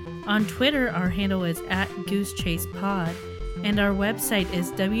 On Twitter, our handle is @GooseChasePod, and our website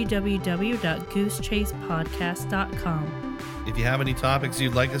is www.goosechasepodcast.com. If you have any topics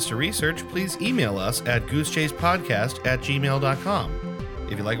you'd like us to research, please email us at goosechasepodcast@gmail.com.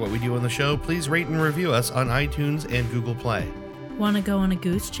 If you like what we do on the show, please rate and review us on iTunes and Google Play. Want to go on a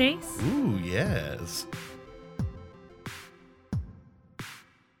goose chase? Ooh, yes.